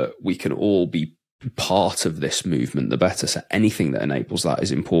that we can all be part of this movement, the better. So anything that enables that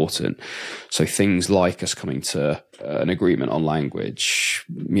is important. So things like us coming to an agreement on language,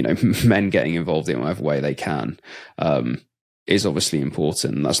 men getting involved in whatever way they can, is obviously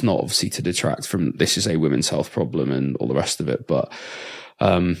important. And that's not obviously to detract from this is a women's health problem and all the rest of it. But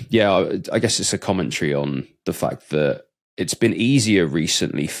I guess it's a commentary on the fact that it's been easier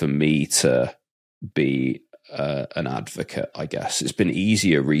recently for me to be an advocate, I guess. It's been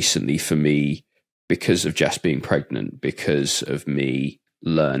easier recently for me because of Jess being pregnant, because of me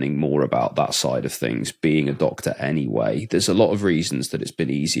learning more about that side of things, being a doctor anyway. There's a lot of reasons that it's been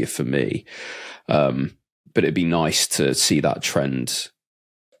easier for me. But it'd be nice to see that trend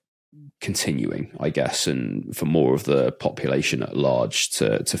continuing, I guess, and for more of the population at large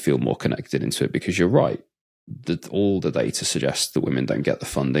to feel more connected into it, because you're right. All the data suggests that women don't get the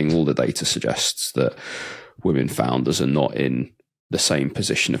funding. All the data suggests that women founders are not in the same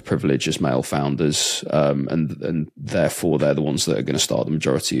position of privilege as male founders, and therefore they're the ones that are going to start the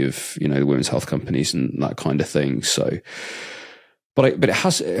majority of the women's health companies and that kind of thing. So But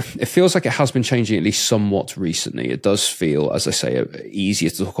it feels like it has been changing at least somewhat recently. It does feel, as I say, easier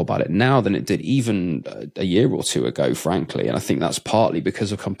to talk about it now than it did even a year or two ago, frankly. And I think that's partly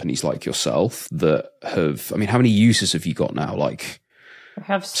because of companies like yourself that have, I mean, how many users have you got now? Like, we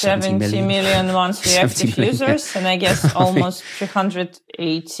have 70 million monthly active users, and I guess almost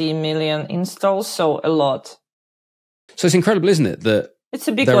 380 million installs, so a lot. So it's incredible, isn't it? That it's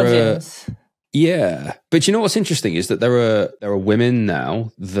a big audience. Yeah. But you know what's interesting is that there are women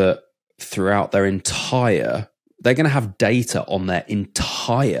now that throughout they're going to have data on their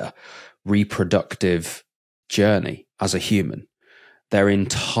entire reproductive journey as a human. Their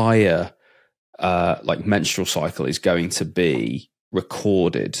entire like menstrual cycle is going to be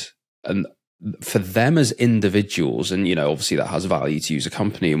recorded, and for them as individuals, and obviously that has value to you as a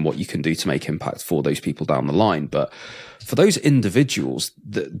company and what you can do to make impact for those people down the line, but for those individuals,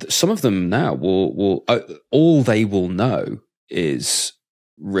 some of them now will all they will know is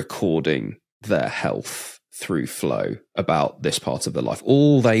recording their health through Flo about this part of their life.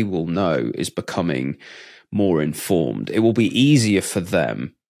 All they will know is becoming more informed. It will be easier for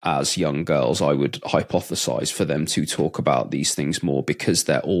them as young girls, I would hypothesize, for them to talk about these things more because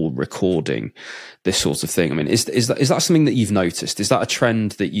they're all recording this sort of thing. I mean, is that something that you've noticed? Is that a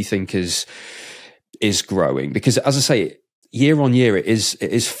trend that you think is growing? Because as I say, year on year, it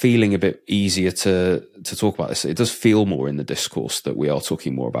is feeling a bit easier to talk about this. It does feel more in the discourse that we are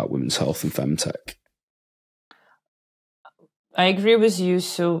talking more about women's health and femtech. I agree with you.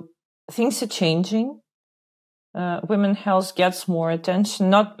 So things are changing. Women's health gets more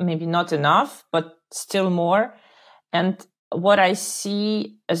attention, maybe not enough, but still more. And what I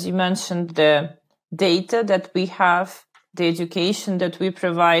see, as you mentioned, the data that we have, the education that we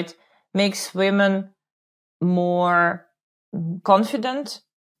provide makes women more confident.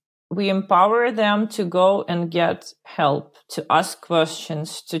 We empower them to go and get help, to ask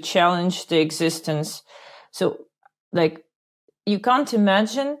questions, to challenge the existence. So, like, you can't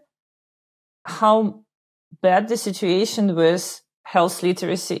imagine how bad the situation with health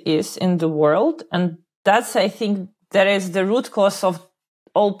literacy is in the world. And that's, I think, that is the root cause of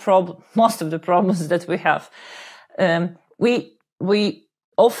most of the problems that we have. We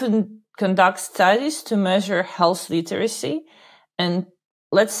often conduct studies to measure health literacy. And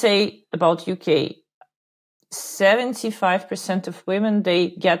let's say about UK, 75% of women,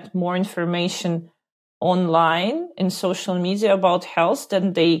 they get more information online in social media about health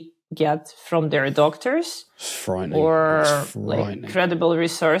than they get from their doctors or like credible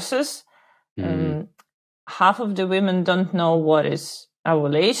resources. Half of the women don't know what is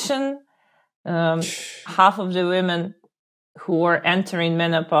ovulation. Half of the women who are entering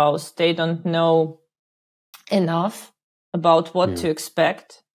menopause, they don't know enough about what to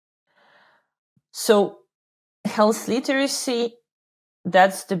expect. So health literacy,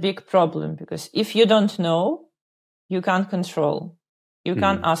 that's the big problem, because if you don't know, you can't control. You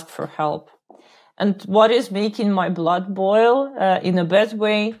can't ask for help. And what is making my blood boil in a bad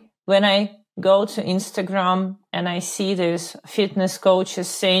way, when I go to Instagram and I see these fitness coaches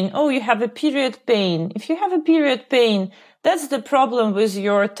saying, oh, you have a period pain. If you have a period pain, that's the problem with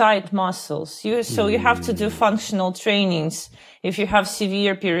your tight muscles. So you have to do functional trainings if you have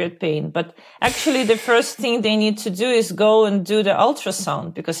severe period pain. But actually, the first thing they need to do is go and do the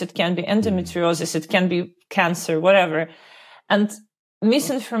ultrasound, because it can be endometriosis, it can be cancer, whatever. And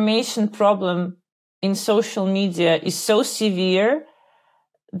misinformation problem in social media is so severe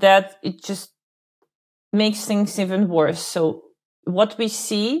that it just makes things even worse. So what we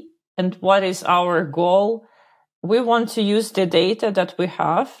see and what is our goal, we want to use the data that we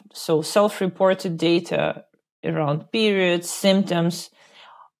have, so self-reported data around periods, symptoms.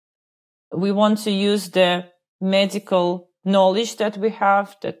 We want to use the medical knowledge that we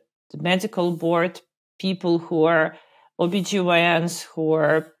have, that the medical board, people who are OBGYNs, who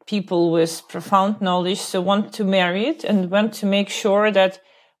are people with profound knowledge, so want to marry it and want to make sure that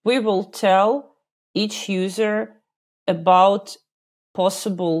we will tell each user about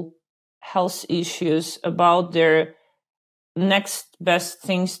possible health issues, about their next best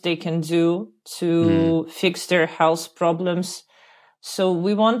things they can do to fix their health problems. So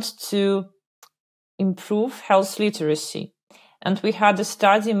we want to improve health literacy. And we had a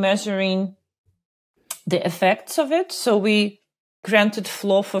study measuring the effects of it. So we granted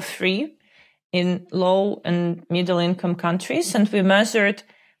Flo for free in low and middle income countries, and we measured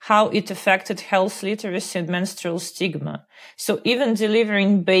how it affected health literacy and menstrual stigma. So even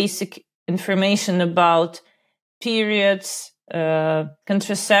delivering basic information about periods,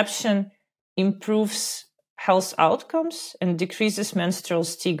 contraception improves health outcomes and decreases menstrual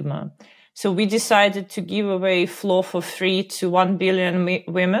stigma. So we decided to give away Flo for free to 1 billion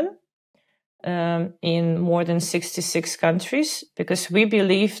women in more than 66 countries, because we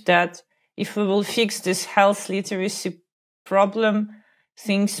believe that if we will fix this health literacy problem,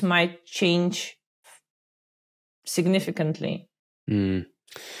 things might change significantly.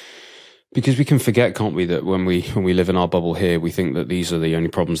 Because we can forget, can't we, that when we live in our bubble here, we think that these are the only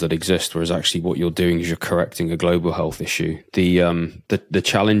problems that exist, whereas actually what you're doing is you're correcting a global health issue. The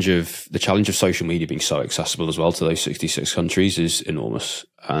challenge of social media being so accessible as well to those 66 countries is enormous.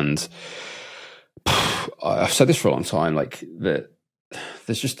 And I've said this for a long time, like that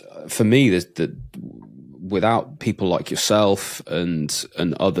there's just, for me, there's without people like yourself and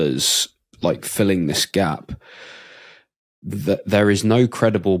others like filling this gap, that there is no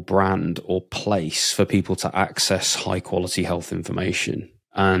credible brand or place for people to access high quality health information.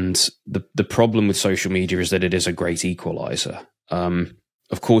 And the problem with social media is that it is a great equalizer.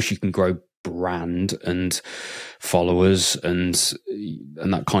 Of course, you can grow brand and followers and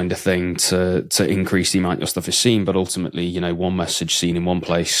that kind of thing to increase the amount your stuff is seen. But ultimately, you know, one message seen in one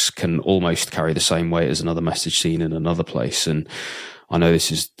place can almost carry the same weight as another message seen in another place. And I know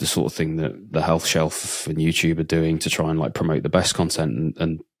this is the sort of thing that the Health Shelf and YouTube are doing to try and like promote the best content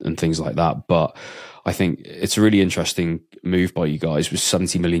and things like that. But I think it's a really interesting move by you guys with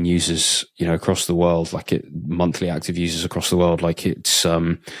 70 million users, you know, across the world, monthly active users across the world. Like it's a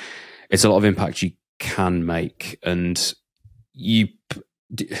lot of impact you can make, and the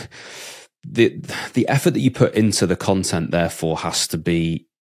effort that you put into the content therefore has to be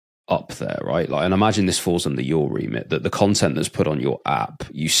up there, right? Like, and imagine this falls under your remit, that the content that's put on your app,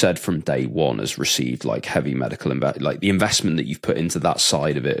 you said from day one, has received like heavy medical like the investment that you've put into that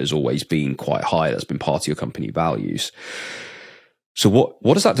side of it has always been quite high. That's been part of your company values. So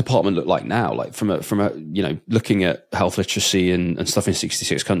what does that department look like now? Like from a you know, looking at health literacy and stuff in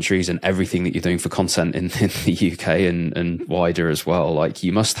 66 countries and everything that you're doing for content in the UK and wider as well, like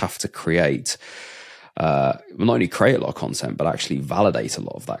you must have to create not only create a lot of content, but actually validate a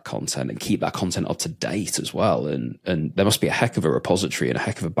lot of that content and keep that content up to date as well. And there must be a heck of a repository and a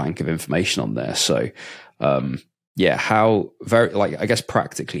heck of a bank of information on there. So, yeah, how very, like, I guess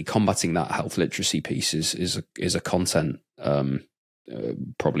practically combating that health literacy piece is a content,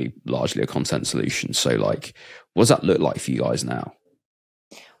 probably largely a content solution. So like, what does that look like for you guys now?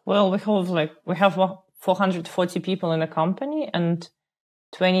 Well, we have 440 people in the company and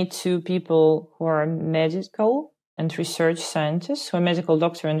 22 people who are medical and research scientists, who are medical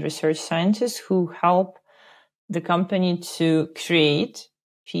doctor and research scientists, who help the company to create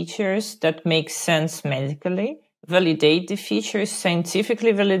features that make sense medically, validate the features,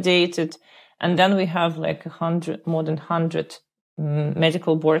 scientifically validated. And then we have like more than 100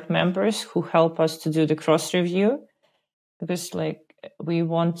 medical board members who help us to do the cross review, because like we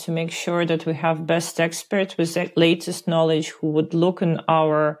want to make sure that we have best experts with the latest knowledge who would look at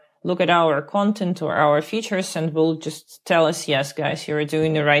our content or our features and will just tell us, yes, guys, you're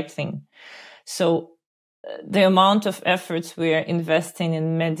doing the right thing. So the amount of efforts we are investing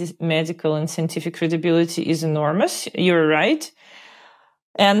in medical and scientific credibility is enormous. You're right.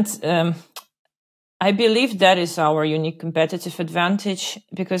 And I believe that is our unique competitive advantage,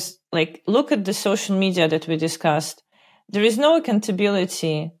 because like, look at the social media that we discussed. There is no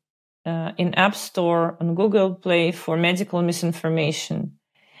accountability in App Store, on Google Play for medical misinformation.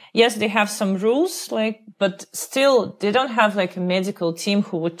 Yes, they have some rules, but still they don't have like a medical team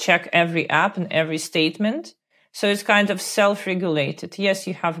who would check every app and every statement. So it's kind of self-regulated. Yes,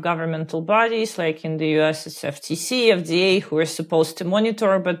 you have governmental bodies, like in the US, it's FTC, FDA, who are supposed to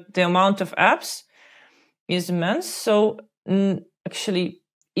monitor, but the amount of apps is immense. So actually,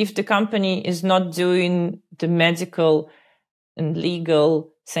 if the company is not doing the medical and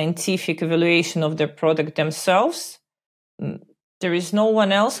legal scientific evaluation of their product themselves, there is no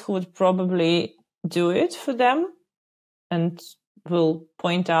one else who would probably do it for them and will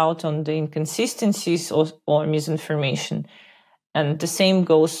point out on the inconsistencies or misinformation. And the same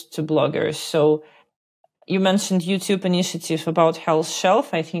goes to bloggers. So you mentioned YouTube initiative about Health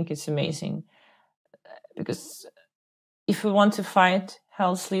Shelf. I think it's amazing, because if we want to fight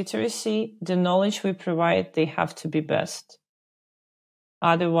health literacy, the knowledge we provide, they have to be best.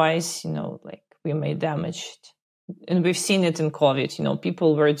 Otherwise, we may damage it. And we've seen it in COVID.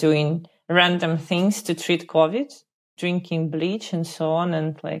 People were doing random things to treat COVID, drinking bleach and so on,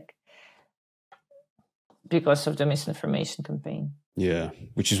 and because of the misinformation campaign. Yeah,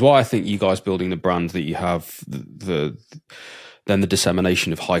 which is why I think you guys building the brand that you have, then the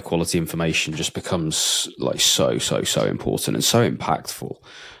dissemination of high quality information just becomes so important and so impactful.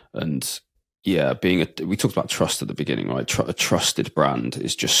 And Yeah, we talked about trust at the beginning, right? A trusted brand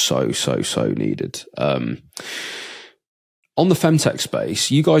is just so needed. On the femtech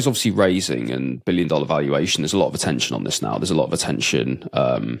space, you guys obviously raising and $1 billion valuation. There's a lot of attention on this now. There's a lot of attention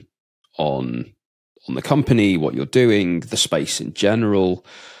on the company, what you're doing, the space in general.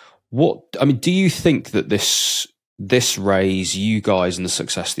 Do you think that this raise, you guys, and the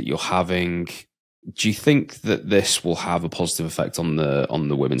success that you're having, do you think that this will have a positive effect on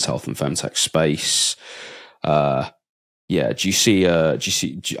the women's health and femtech space? Do you see? I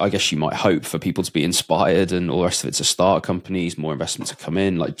guess you might hope for people to be inspired and all the rest of it to start companies, more investment to come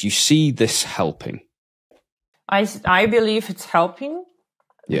in. Like, do you see this helping? I believe it's helping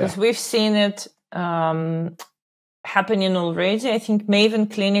because we've seen it happening already. I think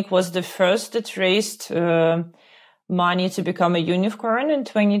Maven Clinic was the first that raised money to become a unicorn in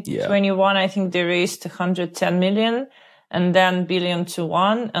 2021. I think they raised 110 million and then billion to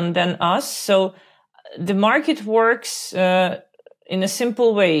one and then us. So the market works in a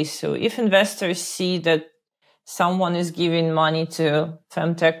simple way. So if investors see that someone is giving money to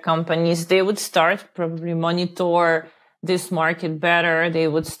femtech companies, they would start probably monitor this market better. They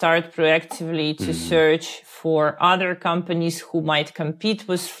would start proactively to search for other companies who might compete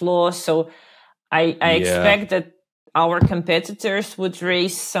with Flo. So I expect that our competitors would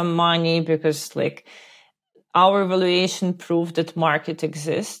raise some money because our valuation proved that market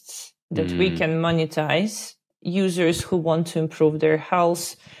exists, that we can monetize users who want to improve their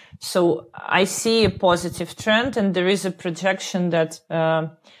health. So I see a positive trend, and there is a projection that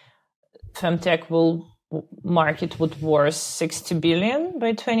femtech market would worth 60 billion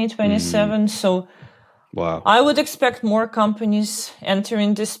by 2027. So wow. I would expect more companies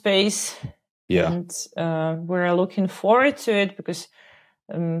entering this space. Yeah. And we're looking forward to it because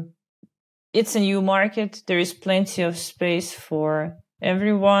it's a new market. There is plenty of space for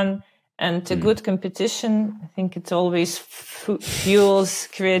everyone, and a good competition. I think it always fuels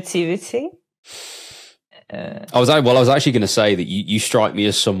creativity. I was actually going to say that you strike me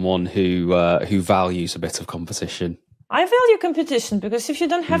as someone who values a bit of competition. I value competition because if you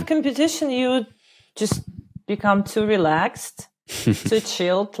don't have competition, you just become too relaxed. Too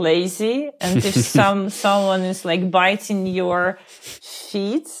chilled, lazy, and if someone is biting your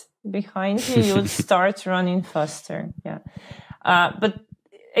feet behind you, you would start running faster. Yeah, but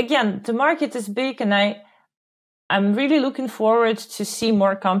again, the market is big, and I'm really looking forward to see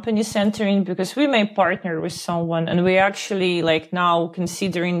more companies entering because we may partner with someone, and we actually now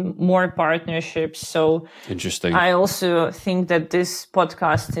considering more partnerships. So interesting. I also think that this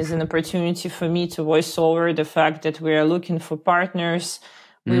podcast is an opportunity for me to voice over the fact that we are looking for partners.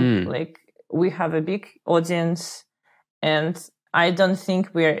 We have a big audience, and I don't think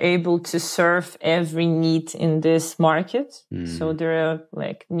we are able to serve every need in this market. So there are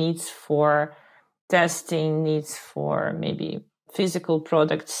needs for testing, needs for maybe physical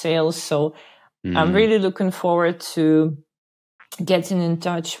product sales. So I'm really looking forward to getting in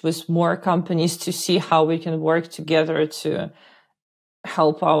touch with more companies to see how we can work together to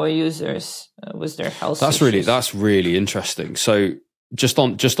help our users with their health issues. That's really interesting. So just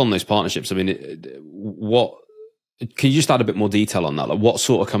on those partnerships, I mean, can you just add a bit more detail on that? What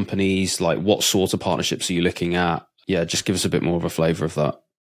sort of companies, what sort of partnerships are you looking at? Yeah, just give us a bit more of a flavor of that.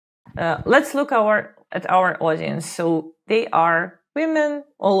 Let's look at our audience. So they are women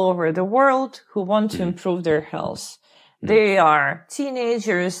all over the world who want to improve their health. They are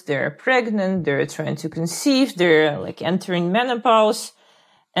teenagers, they're pregnant, they're trying to conceive, they're entering menopause.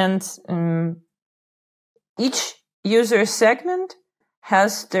 And each user segment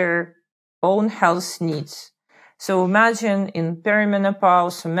has their own health needs. So imagine in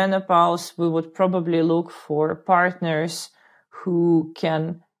perimenopause or menopause, we would probably look for partners who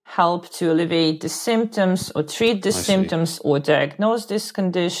can help to alleviate the symptoms or treat the symptoms or diagnose this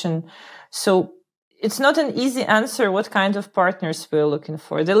condition. So it's not an easy answer what kind of partners we're looking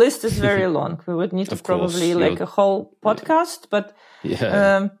for. The list is very long. We would need to probably a whole podcast, but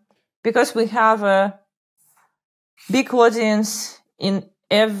because we have a big audience in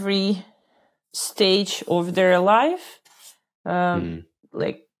every stage of their life,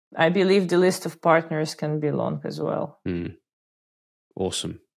 I believe the list of partners can be long as well.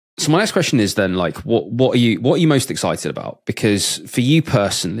 Awesome. So my next question is then, what are you most excited about? Because for you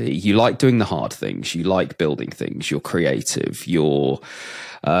personally, you like doing the hard things, you like building things, you're creative, you're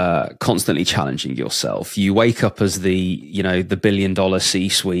constantly challenging yourself. You wake up as the $1 billion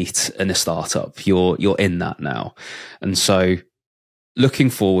C-suite in a startup. You're in that now, and so looking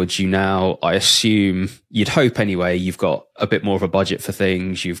forward, I assume, you'd hope anyway, you've got a bit more of a budget for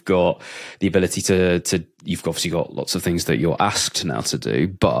things. You've got the ability you've obviously got lots of things that you're asked now to do,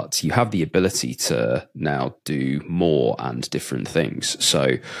 but you have the ability to now do more and different things.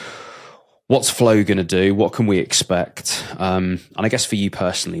 So what's Flo going to do? What can we expect? And I guess for you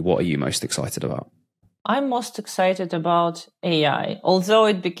personally, what are you most excited about? I'm most excited about AI, although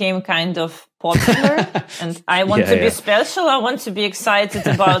it became kind of popular and I want to be special. I want to be excited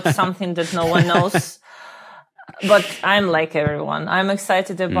about something that no one knows. But I'm like everyone. I'm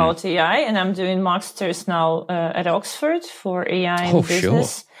excited about AI, and I'm doing masters now at Oxford for AI in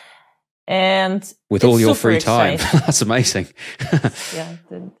business. Sure. And with all your free time, that's amazing. Yeah,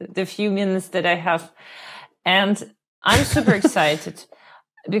 the few minutes that I have. And I'm super excited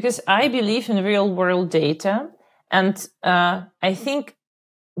because I believe in real world data. And I think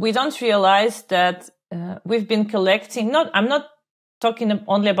we don't realize that we've been collecting, I'm not talking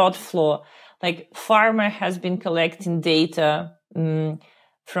only about Flo, like pharma has been collecting data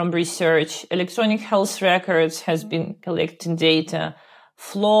from research. Electronic health records has been collecting data.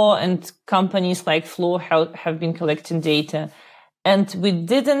 Flo and companies like Flo Health have been collecting data. And we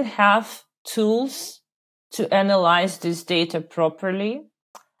didn't have tools to analyze this data properly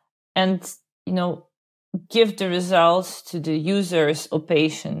and, give the results to the users or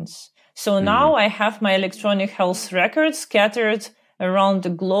patients. So now I have my electronic health records scattered around the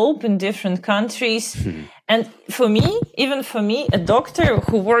globe in different countries. And for me, a doctor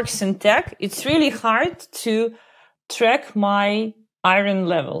who works in tech, it's really hard to track my iron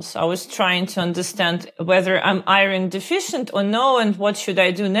levels. I was trying to understand whether I'm iron deficient or no, and what should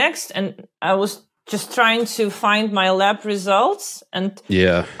I do next. And I was just trying to find my lab results and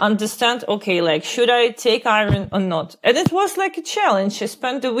understand, okay, should I take iron or not? And it was like a challenge. I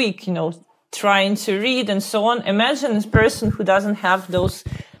spent a week, trying to read and so on. Imagine a person who doesn't have those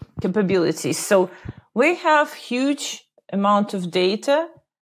capabilities. So we have huge amount of data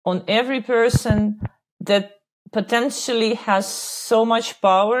on every person that potentially has so much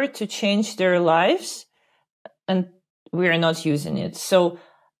power to change their lives, and we're not using it. So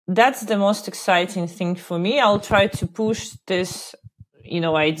that's the most exciting thing for me. I'll try to push this,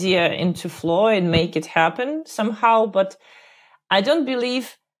 idea into Flo and make it happen somehow, but I don't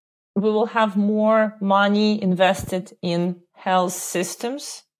believe we will have more money invested in health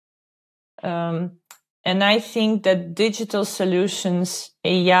systems. And I think that digital solutions,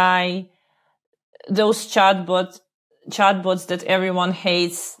 AI, those chatbots that everyone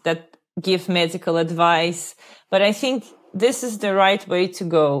hates that give medical advice. But I think this is the right way to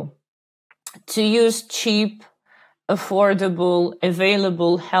go, to use cheap, affordable,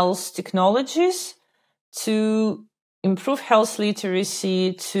 available health technologies to improve health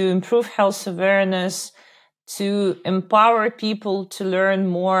literacy, to improve health awareness, to empower people to learn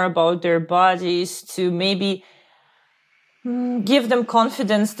more about their bodies, to maybe give them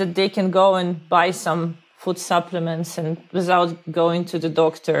confidence that they can go and buy some food supplements and without going to the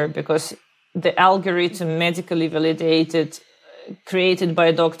doctor, because the algorithm medically validated, created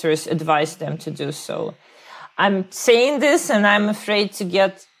by doctors, advise them to do so. I'm saying this and I'm afraid to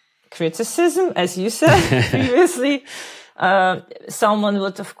get criticism, as you said previously. Someone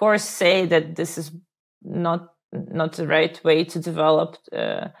would, of course, say that this is not the right way to develop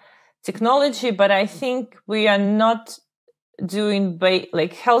technology, but I think we are not doing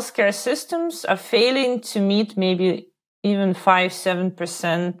healthcare systems are failing to meet maybe even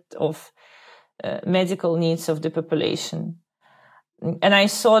 5-7% of medical needs of the population. And I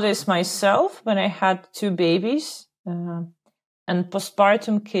saw this myself when I had 2 babies, and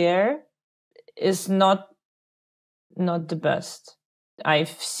postpartum care is not the best. I've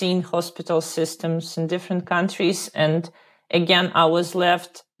seen hospital systems in different countries, and again, I was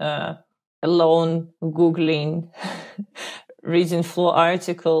left alone Googling, reading Flo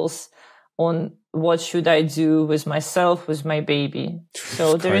articles on what should I do with myself, with my baby.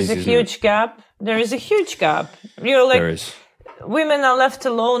 So there is a huge gap. There is a huge gap. There is. Women are left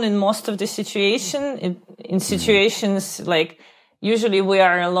alone in most of the situation. In situations usually we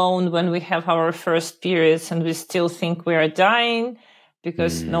are alone when we have our first periods and we still think we are dying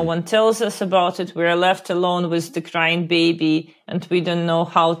because no one tells us about it. We are left alone with the crying baby and we don't know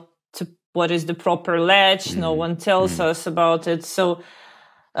what is the proper latch. No one tells us about it. So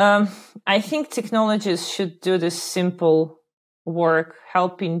I think technologies should do this simple work,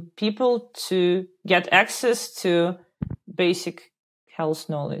 helping people to get access to basic health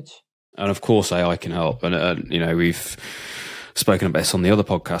knowledge. And of course, AI can help. And, we've spoken about this on the other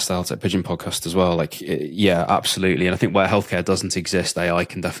podcast, the Healthtech Pigeon podcast as well. Yeah, absolutely. And I think where healthcare doesn't exist, AI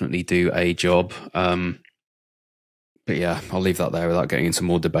can definitely do a job. But But yeah, I'll leave that there without getting into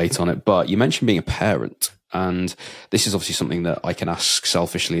more debate on it. But you mentioned being a parent, and this is obviously something that I can ask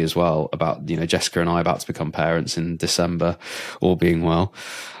selfishly as well about, Jessica and I about to become parents in December, all being well.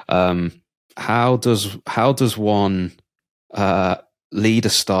 How does one lead a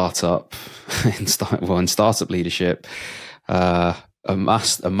startup in startup leadership, a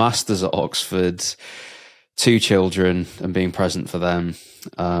master's at Oxford, 2 children, and being present for them?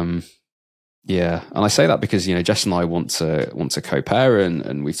 Yeah, and I say that because Jess and I want to co-parent,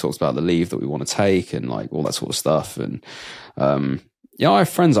 and we've talked about the leave that we want to take and like all that sort of stuff. And I have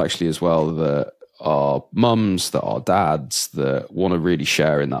friends actually as well that are mums, that are dads, that want to really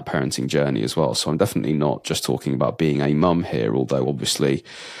share in that parenting journey as well. So I'm definitely not just talking about being a mum here, although obviously,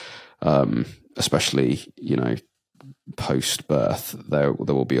 especially post birth, there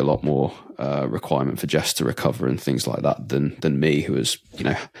will be a lot more requirement for Jess to recover and things like that than me, who was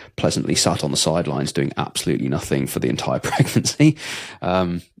pleasantly sat on the sidelines doing absolutely nothing for the entire pregnancy.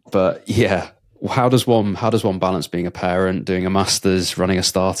 But yeah, how does one balance being a parent, doing a master's, running a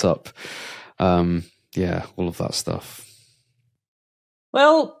startup? Yeah, all of that stuff.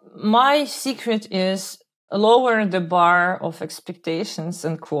 Well, my secret is lower the bar of expectations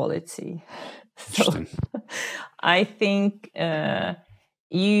and quality. So I think there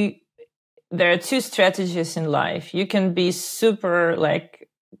are 2 strategies in life. You can be super like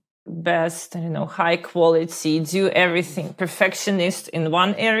best, high quality, do everything, perfectionist in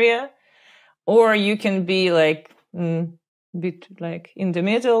one area, or you can be like bit like in the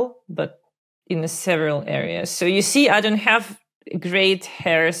middle, but in several areas. So you see, I don't have a great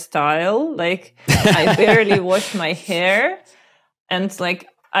hairstyle. Like I barely wash my hair, and like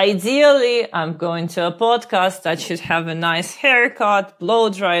ideally, I'm going to a podcast that should have a nice haircut, blow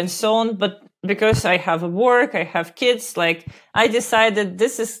dry, and so on. But because I have a work, I have kids, like I decided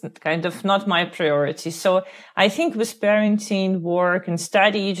this is kind of not my priority. So I think with parenting, work, and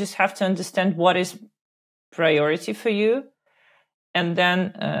study, you just have to understand what is priority for you, and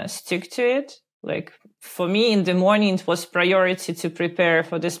then stick to it. Like for me, in the morning, it was priority to prepare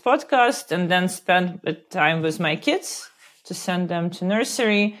for this podcast, and then spend time with my kids to send them to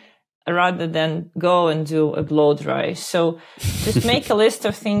nursery rather than go and do a blow dry. So just make a list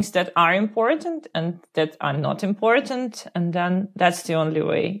of things that are important and that are not important. And then that's the only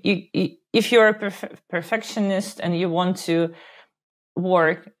way. If you're a perfectionist and you want to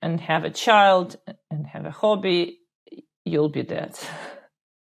work and have a child and have a hobby, you'll be dead.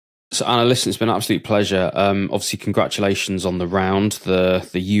 So Anna, listen, it's been an absolute pleasure. Obviously, congratulations on the round, the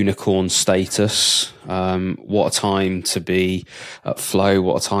unicorn status. What a time to be at Flo.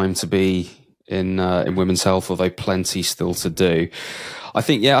 What a time to be in women's health, although plenty still to do. I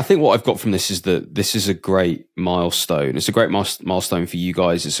think what I've got from this is that this is a great milestone. It's a great milestone for you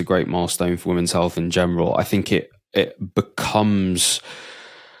guys. It's a great milestone for women's health in general. I think it becomes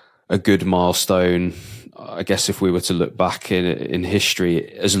a good milestone, I guess, if we were to look back in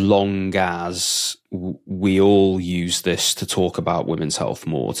history, as long as we all use this to talk about women's health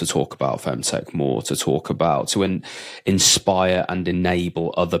more, to talk about femtech more, to inspire and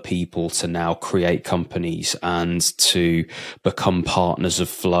enable other people to now create companies and to become partners of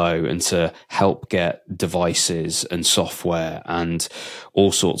Flo and to help get devices and software and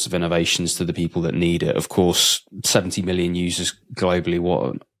all sorts of innovations to the people that need it. Of course, 70 million users globally,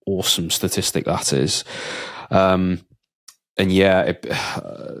 what an awesome statistic that is. And yeah,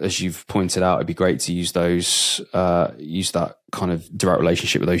 as you've pointed out, it'd be great to use that kind of direct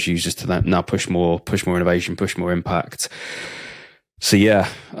relationship with those users to then now push more innovation, push more impact. So yeah,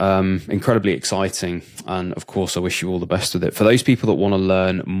 incredibly exciting. And of course, I wish you all the best with it. For those people that want to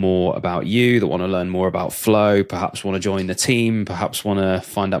learn more about you, that want to learn more about Flo, perhaps want to join the team, perhaps want to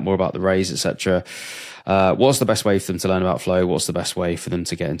find out more about the raise, etc. What's the best way for them to learn about Flo? What's the best way for them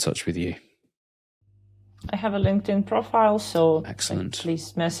to get in touch with you? I have a LinkedIn profile, so excellent.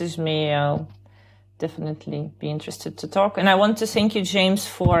 Please message me. I'll definitely be interested to talk. And I want to thank you, James,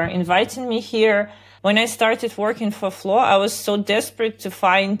 for inviting me here. When I started working for Flo, I was so desperate to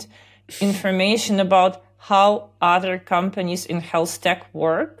find information about how other companies in health tech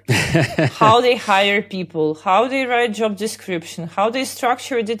work, how they hire people, how they write job description, how they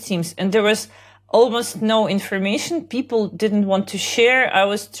structure the teams. And there was almost no information. People didn't want to share. I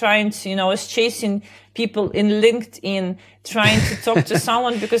was trying to, I was chasing people in LinkedIn, trying to talk to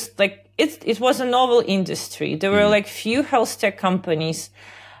someone because it was a novel industry. There were few health tech companies.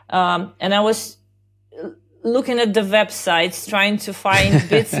 And I was looking at the websites, trying to find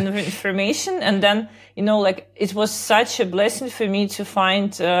bits of information. And then, it was such a blessing for me to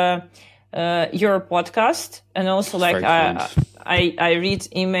find, your podcast. And also I read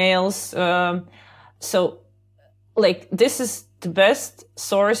emails. So like this is the best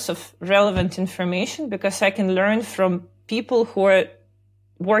source of relevant information because I can learn from people who are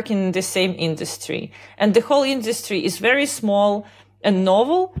working in the same industry. And the whole industry is very small and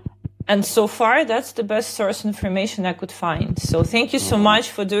novel. And so far, that's the best source of information I could find. So thank you so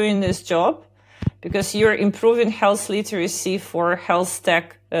much for doing this job, because you're improving health literacy for health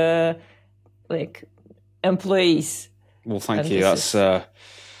tech employees. Well, thank you.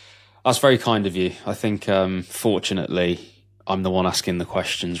 That's very kind of you. I think, fortunately, I'm the one asking the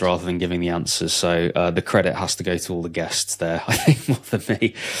questions rather than giving the answers. So the credit has to go to all the guests there, I think, more than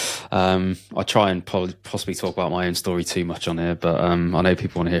me. I try and possibly talk about my own story too much on here, but I know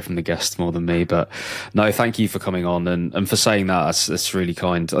people want to hear from the guests more than me. But no, thank you for coming on and for saying that. That's really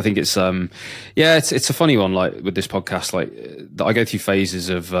kind. I think it's it's a funny one. Like with this podcast, like I go through phases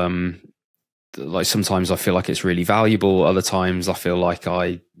of like sometimes I feel like it's really valuable. Other times I feel like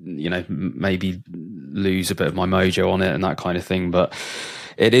I, maybe lose a bit of my mojo on it and that kind of thing. But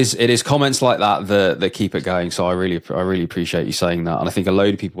it is comments like that keep it going. So I really appreciate you saying that. And I think a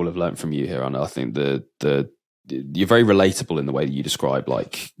load of people have learned from you here. And I think you're very relatable in the way that you describe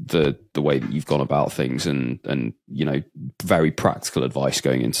like the way that you've gone about things and very practical advice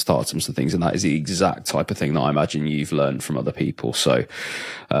going into startups and things. And that is the exact type of thing that I imagine you've learned from other people. So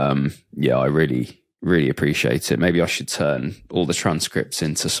I really appreciate it. Maybe I should turn all the transcripts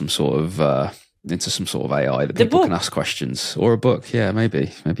into some sort of AI that people can ask questions, or a book. Yeah,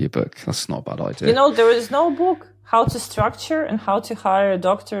 maybe a book. That's not a bad idea. There is no book how to structure and how to hire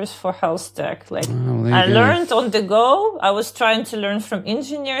doctors for health tech. I learned on the go. I was trying to learn from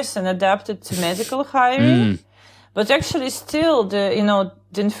engineers and adapt it to medical hiring. But actually still the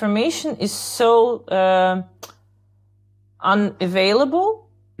information is so unavailable.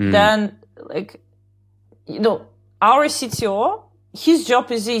 Then our CTO, his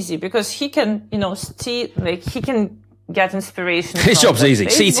job is easy because he can, he can get inspiration. His job's easy.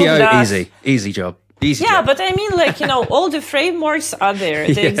 CTO, easy job. Easy job. But I mean, all the frameworks are there.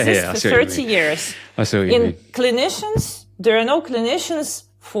 They exist for 30 years. I see what you mean. Clinicians, there are no clinicians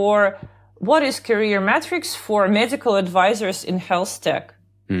for what is career metrics for medical advisors in health tech.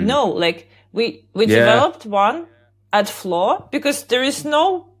 No, we developed one at Flo because there is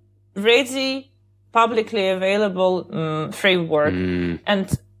no ready publicly available framework. And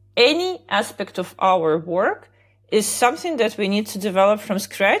any aspect of our work is something that we need to develop from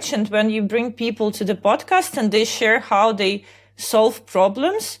scratch. And when you bring people to the podcast and they share how they solve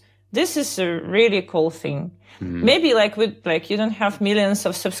problems, this is a really cool thing. Maybe you don't have millions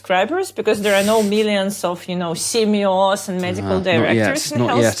of subscribers because there are no millions of, CMOs and medical directors in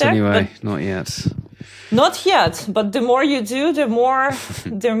health tech. Not yet, but the more you do, the more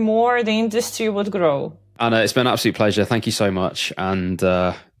the industry would grow. Anna, it's been an absolute pleasure. Thank you so much. And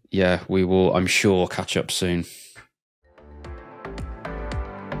we will, I'm sure, catch up soon.